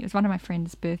Albany. It was one of my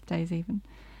friends' birthdays even.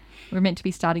 We were meant to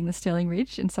be starting the Stirling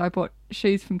Ridge, and so I bought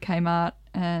shoes from Kmart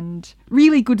and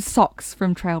really good socks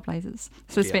from Trailblazers.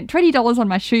 So I spent $20 on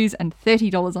my shoes and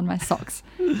 $30 on my socks.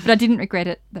 But I didn't regret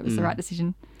it. That was the right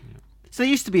decision. So there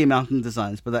used to be a Mountain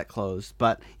Designs, but that closed.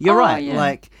 But you're Oh, right. yeah.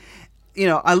 Like,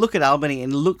 I look at Albany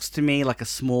and it looks to me like a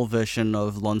small version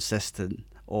of Launceston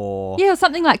or Yeah, or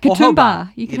something like or Hobart,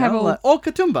 Katoomba. You could have all... or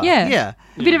Katoomba. Yeah. Yeah.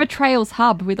 A bit of a trails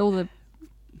hub with all the...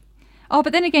 Oh,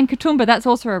 but then again, Katoomba, that's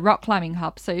also a rock climbing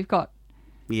hub, so you've got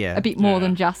Yeah. a bit more Yeah.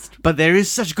 than just... But there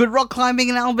is such good rock climbing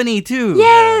in Albany too.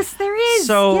 Yes, there is!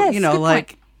 So, yes, good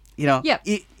point. Yep.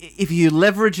 If you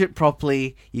leverage it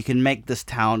properly, you can make this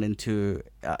town into,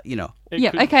 Yeah,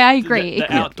 okay, I agree. The It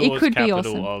could- outdoors could be capital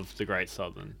awesome. of the Great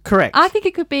Southern. correct. I think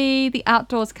it could be the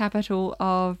outdoors capital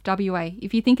of WA.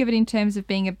 If you think of it in terms of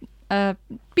being a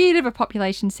bit of a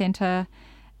population centre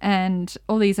and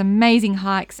all these amazing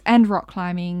hikes and rock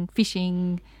climbing,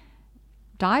 fishing,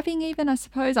 diving even, I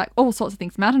suppose, like all sorts of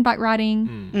things, mountain bike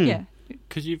riding. Yeah.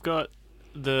 Because you've got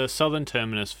the southern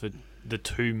terminus for the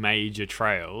two major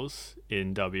trails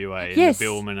in WA, Yes. the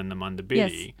Bibbulmun and the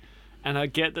Mundabiddi. And I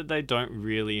get that they don't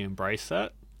really embrace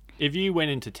that. If you went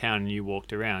into town and you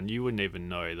walked around, you wouldn't even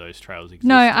know those trails existed.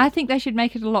 No, I think they should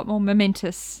make it a lot more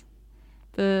momentous,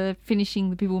 the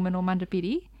finishing the Bibbulmun or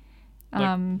Mundabiddi.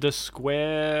 Like the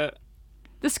square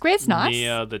The square's nice.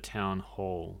 near the town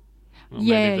hall. Well,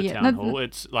 Yeah, maybe the yeah. town No, hall.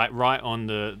 It's like right on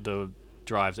the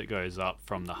drive that goes up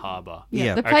from the harbour.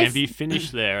 Yeah. The I reckon place, if you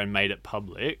finished there and made it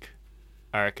public,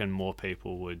 I reckon more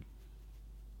people would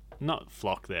not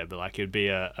flock there, but like it'd be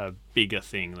a bigger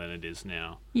thing than it is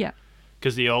now. yeah.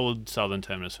 Because the old southern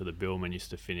terminus for the Bibbulmun used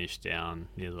to finish down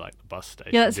near like the bus station.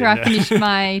 Yeah, that's where I didn't it? finished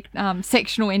my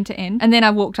sectional end to end. And then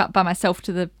I walked up by myself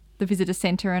to the visitor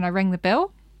centre and I rang the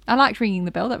bell. I liked ringing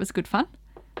the bell. That was good fun.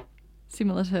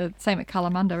 Similar to same at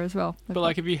Kalamunda as well. But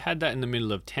like if you had that in the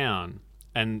middle of town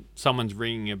and someone's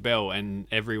ringing a bell and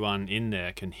everyone in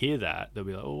there can hear that, they'll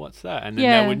be like, oh, what's that? And then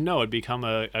Yeah. they would know it'd become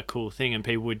a cool thing and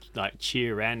people would like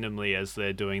cheer randomly as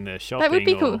they're doing their shopping. That would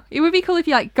be or- cool. It would be cool if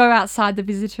you like go outside the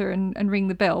visitor and ring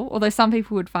the bell. Although some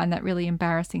people would find that really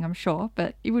embarrassing, I'm sure.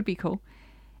 But it would be cool.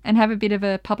 And have a bit of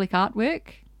a public artwork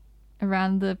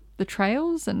around the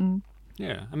trails and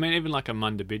Yeah, I mean, even like a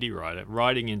Mundabiddi rider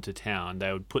riding into town,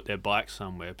 they would put their bike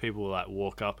somewhere. People will like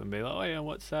walk up and be like, "Oh yeah,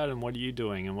 what's that? And what are you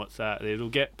doing? And what's that?" It'll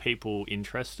get people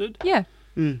interested. yeah.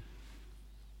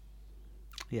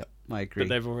 Yep, I agree. But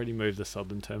they've already moved the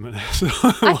southern terminus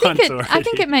I once think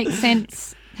already. it makes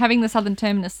sense having the southern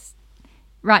terminus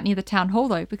right near the town hall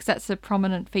though, because that's a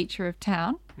prominent feature of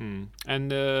town.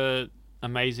 And the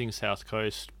amazing South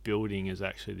Coast building is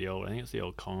actually I think it's the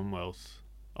old Commonwealth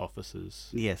offices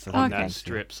Yes, I on think Okay. that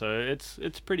strip. So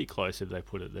it's pretty close if they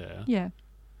put it there. Yeah.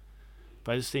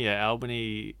 But I just think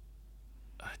Albany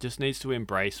just needs to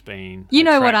embrace being You a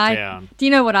know what track I town. do?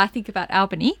 You know what I think about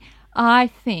Albany? I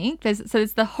think there's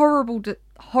the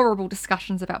horrible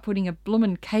discussions about putting a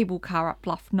bloomin' cable car up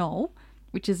Bluff Knoll,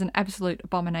 which is an absolute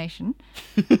abomination.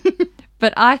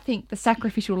 But I think the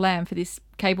sacrificial lamb for this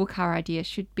cable car idea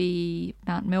should be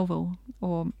Mount Melville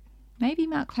or maybe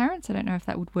Mount Clarence. I don't know if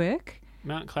that would work.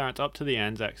 Mount Clarence up to the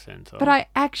Anzac Centre. But I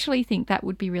actually think that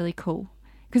would be really cool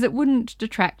because it wouldn't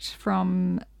detract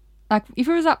from, like, if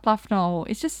it was up Bluff Knoll,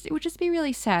 it would just be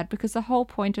really sad because the whole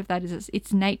point of that is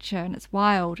it's nature and it's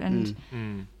wild and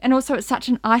also it's such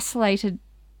an isolated,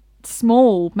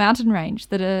 small mountain range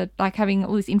that like having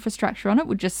all this infrastructure on it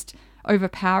would just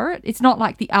overpower it. It's not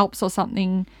like the Alps or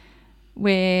something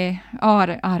where I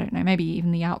don't know, maybe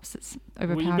even the Alps it's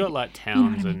overpowered. Well, you've got like You know what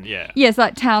towns I mean? and yeah. Yeah, it's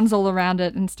like towns all around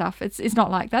it and stuff. It's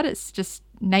not like that. It's just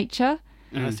nature.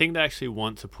 And I think they actually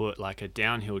want to put like a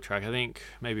downhill track. I think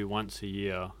maybe once a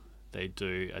year they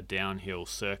do a downhill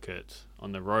circuit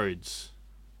on the roads.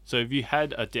 So if you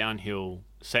had a downhill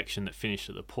section that finished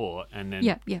at the port and then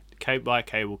Yeah. by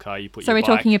cable car you put So your we're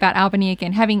bike. talking about Albany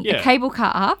again, having Yeah. a cable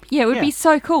car up. Yeah, it would Yeah. be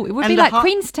so cool. It would And be the like har-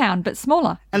 Queenstown, but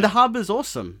smaller. And the harbour's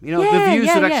awesome. You know, Yeah, the views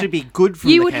yeah, would yeah. actually be good from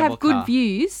You the would cable have good car.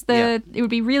 views. Yeah. It would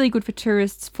be really good for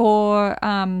tourists, for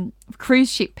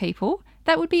cruise ship people.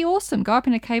 That would be awesome. Go up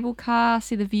in a cable car,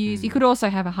 see the views. You could also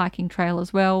have a hiking trail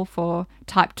as well for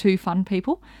type 2 fun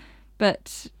people.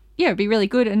 But yeah, it'd be really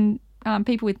good. And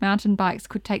people with mountain bikes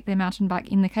could take their mountain bike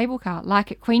in the cable car,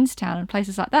 like at Queenstown and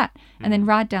places like that, and then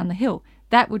ride down the hill.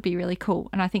 That would be really cool.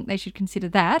 And I think they should consider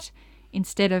that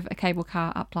instead of a cable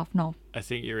car up Bluff Knoll. I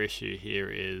think your issue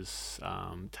here is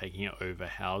taking it over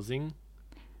housing.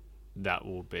 That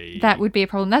will be That would be a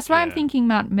problem. That's why I'm Yeah. thinking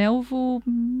Mount Melville.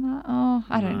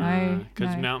 I don't know.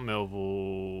 Because No. Mount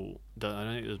Melville, I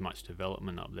don't think there's much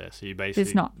development up there. So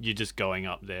not. you're just going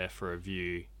up there for a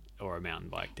view or a mountain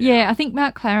bike down. Yeah, I think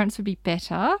Mount Clarence would be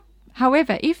better.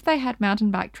 However, if they had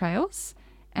mountain bike trails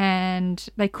and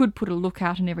they could put a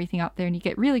lookout and everything up there and you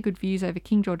get really good views over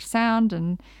King George Sound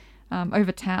and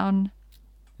over town,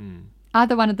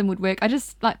 either one of them would work. I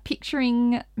just like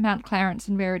picturing Mount Clarence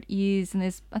and where it is, and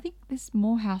I think there's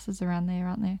more houses around there,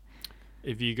 aren't there?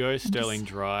 If you go Sterling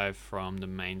Drive from the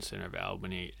main centre of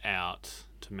Albany out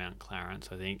to Mount Clarence,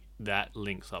 I think that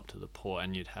links up to the port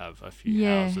and you'd have a few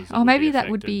Yeah. houses. Oh, maybe be that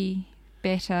would affected. be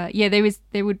better. Yeah,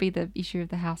 there would be the issue of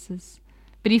the houses.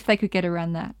 But if they could get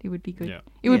around that, it would be good. Yeah.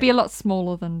 It would Yeah. be a lot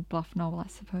smaller than Bluff Knoll, I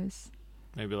suppose.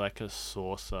 Maybe like a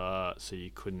saucer, so you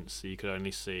could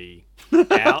only see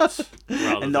out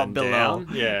rather And not than below. down.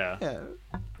 Yeah.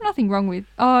 Nothing wrong with.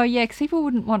 Oh, yeah, because people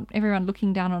wouldn't want everyone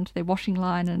looking down onto their washing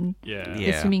line and Yeah.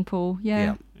 Yeah. their swimming pool.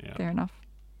 Yeah, Yeah. fair enough.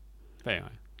 But anyway,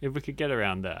 If we could get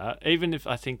around that, even if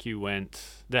I think you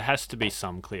went, there has to be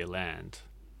some clear land.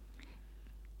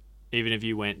 Even if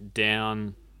you went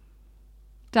down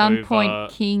over,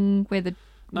 Point King, where the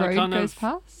road kind goes of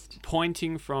past.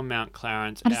 pointing from Mount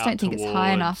Clarence I just out don't think it's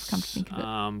high enough, towards, come to think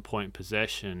of it. Point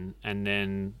Possession, and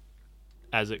then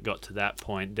as it got to that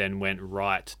point, then went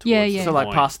right towards Yeah, the yeah. So like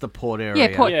point. past the port area.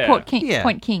 Yeah, Port, Yeah. Port King. Yeah.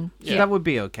 Point King. So Yeah. that would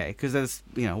be okay because there's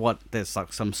there's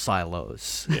like some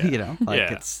silos. Yeah. You know, like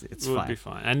Yeah. it's It fine. would be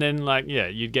fine. And then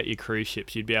you'd get your cruise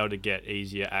ships. You'd be able to get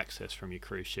easier access from your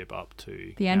cruise ship up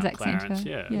to The Mount Anzac Clarence. Centre.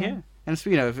 Yeah. Yeah. Yeah. And so,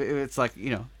 if it's like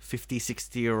 50,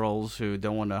 60-year-olds who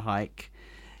don't want to hike,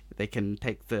 they can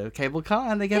take the cable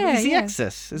car and they get Yeah, easy yeah.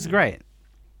 access. It's great.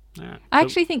 Yeah. I So-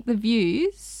 actually think the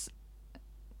views,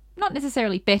 not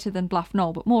necessarily better than Bluff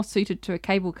Knoll, but more suited to a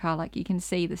cable car. Like you can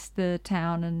see the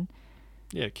town and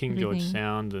Yeah, King George everything.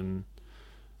 Sound, and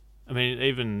I mean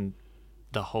even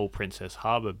the whole Princess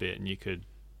Harbour bit, and you could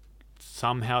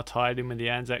somehow tie it in with the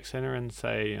Anzac Centre and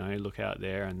say, look out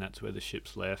there, and that's where the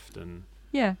ship's left. And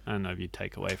yeah. I don't know if you'd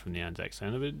take away from the Anzac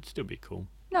Centre, but it'd still be cool.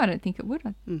 No, I don't think it would.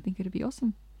 I think it'd be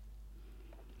awesome.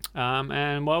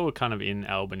 And while we're kind of in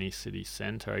Albany city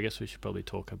centre, I guess we should probably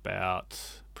talk about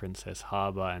Princess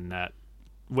Harbour and that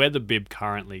where the bib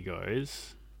currently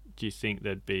goes. Do you think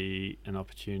there'd be an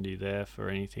opportunity there for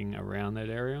anything around that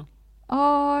area?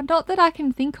 Oh, not that I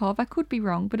can think of. I could be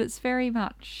wrong, but it's very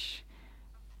much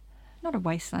not a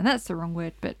wasteland. That's the wrong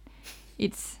word, but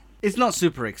it's It's not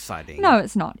super exciting. no,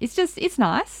 it's not. It's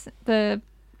nice.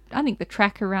 I think the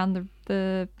track around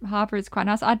the harbour is quite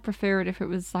nice. I'd prefer it if it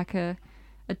was like a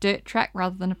dirt track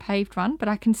rather than a paved one, but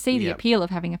I can see the Yep. appeal of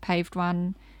having a paved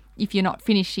one if you're not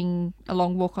finishing a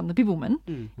long walk on the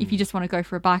Bibbulmun. If you just want to go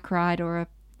for a bike ride or a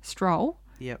stroll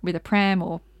Yep. with a pram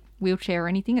or wheelchair or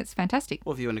anything, it's fantastic.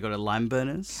 Or if you want to go to Lime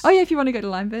Burners. Oh yeah, if you want to go to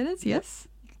Lime Burners, yes.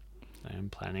 I am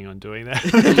planning on doing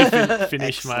that.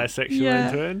 Finish my sexual Yeah.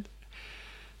 intern.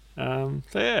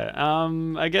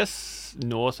 I guess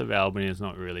north of Albany is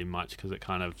not really much because it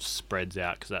kind of spreads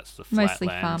out because that's the Mostly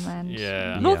flatlands. farmland.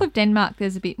 Yeah. North of Denmark,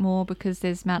 there's a bit more because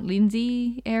there's Mount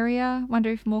Lindsay area.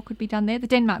 Wonder if more could be done there. The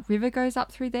Denmark River goes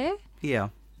up through there. Yeah.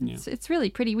 Yeah. It's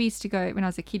really pretty. We used to go, when I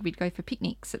was a kid, we'd go for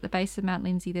picnics at the base of Mount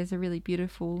Lindsay. There's a really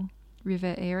beautiful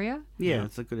river area. Yeah, Yeah.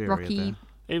 it's a good area Rocky. there.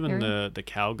 Even area. the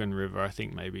Calgon River, I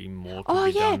think maybe more could Oh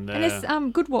be yeah, done there. and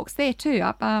there's good walks there too,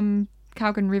 up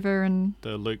Calgon River and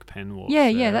The Luke Penn walk.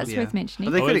 yeah, that's Yeah. worth But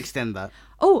mentioning. they could Always- extend that.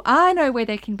 Oh, I know where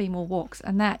there can be more walks,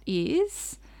 and that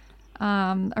is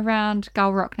around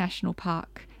Gull Rock National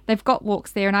Park. They've got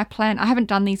walks there, and I haven't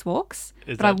done these walks,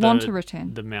 Is but I that want the- to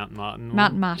return. The Mount Martin one?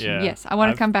 Mountain Martin, Yeah. yes. I want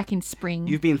to I've- come back in spring.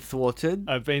 You've been thwarted.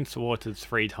 I've been thwarted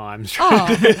 3 times. Oh,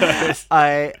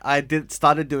 I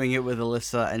started doing it with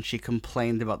Alyssa, and she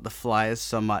complained about the flyers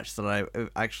so much that I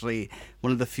actually,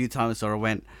 one of the few times where I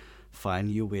went, fine,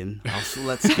 you win.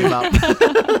 Let's give up.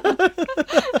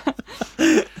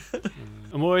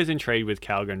 I'm always intrigued with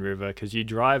Calgon River because you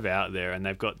drive out there and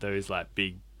they've got those like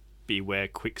big beware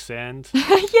quicksand.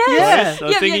 yeah. So I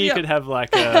was thinking you could have like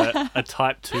a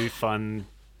type 2 fun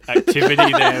activity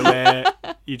there where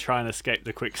you try and escape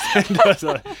the quicksand.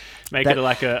 So make it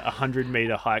like a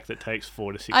 100-meter hike that takes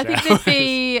 4 to 6 I think hours. there'd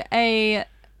be a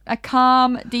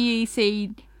calm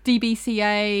DEC,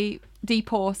 DBCA,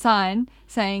 DPAW sign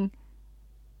saying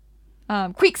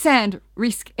quicksand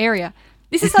risk area.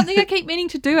 This is something I keep meaning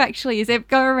to do actually, is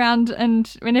go around and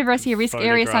whenever I see a risk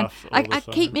area sign, Photograph all the I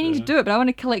keep signs, meaning to yeah. do it, but I want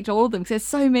to collect all of them because there's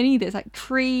so many. There's like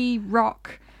tree,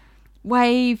 rock,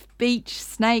 wave, beach,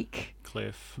 snake,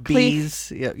 Cliff.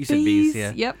 Bees. Yeah, you said bees,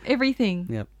 yeah. Yep, everything.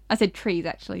 Yep. I said trees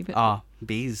actually, but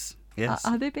Bees. Yes.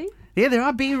 are there bees? Yeah, there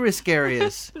are bee risk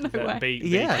areas. Is that way.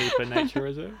 Yeah. Beekeeper Nature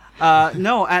Reserve?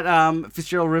 No, at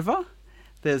Fitzgerald River,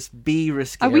 there's bee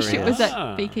risk I areas. wish it was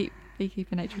Ah. at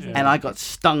Beekeeper Nature Reserve. And I got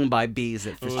stung by bees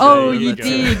at Fitzgerald Oh, There you you go.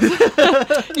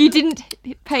 did. You didn't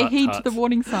pay Tut, heed tut. to the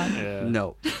warning sign. Yeah.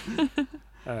 No.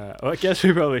 Well, I guess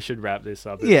we probably should wrap this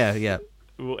up. Yeah.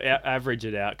 We'll average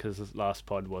it out because the last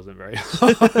pod wasn't very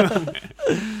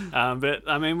long. But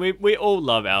I mean, we all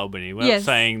love Albany. We're Yes. not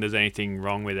saying there's anything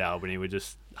wrong with Albany. We're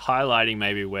just highlighting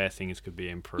maybe where things could be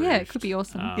improved. Yeah, it could be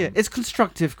awesome. Yeah, it's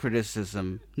constructive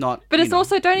criticism, not. But you it's know,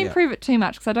 also don't yeah. improve it too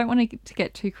much because I don't want to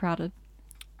get too crowded.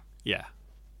 Yeah.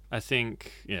 I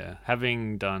think,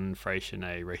 having done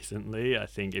Freycinet recently, I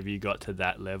think if you got to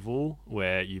that level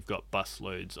where you've got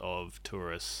busloads of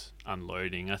tourists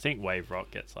unloading, I think Wave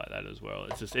Rock gets like that as well.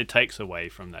 It's just, it takes away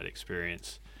from that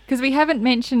experience. Because we haven't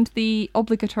mentioned the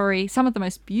obligatory, some of the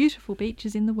most beautiful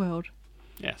beaches in the world.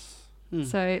 Yes.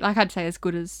 So, like I'd say, as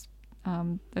good as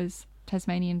those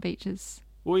Tasmanian beaches.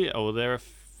 Well, there are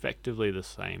effectively the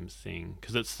same thing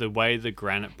because it's the way the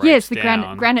granite breaks Yes, the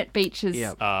down. granite beaches.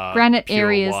 Yep. Granite Pure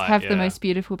areas white, have the yeah. most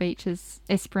beautiful beaches.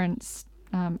 Esperance,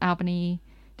 Albany,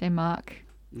 Denmark,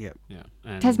 Yep. Yeah.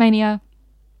 And Tasmania,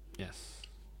 Yes.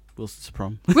 Wilson's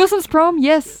Prom. Wilson's Prom.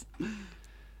 Yes.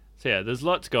 So yeah, there's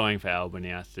lots going for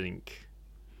Albany, I think,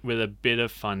 with a bit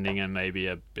of funding and maybe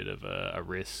a bit of a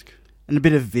risk. And a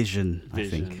bit of vision, I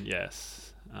Vision, think.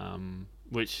 yes.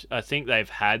 Which I think they've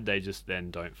had, they just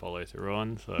then don't follow through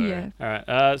on. So Yeah. all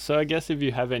right. So I guess if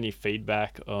you have any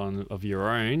feedback of your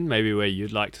own, maybe where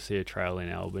you'd like to see a trail in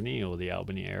Albany or the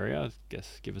Albany area, I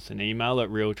guess give us an email at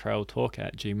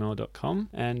realtrailtalk@gmail.com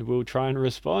and we'll try and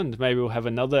respond. Maybe we'll have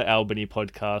another Albany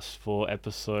podcast for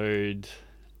episode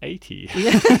 80.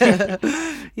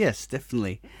 Yes,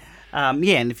 definitely.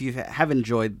 And if you have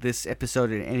enjoyed this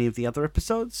episode and any of the other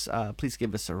episodes, please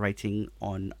give us a rating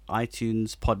on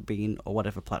iTunes, Podbean, or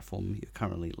whatever platform you're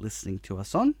currently listening to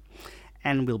us on.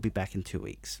 And we'll be back in 2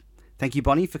 weeks. Thank you,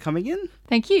 Bonnie, for coming in.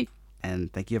 Thank you.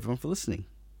 And thank you, everyone, for listening.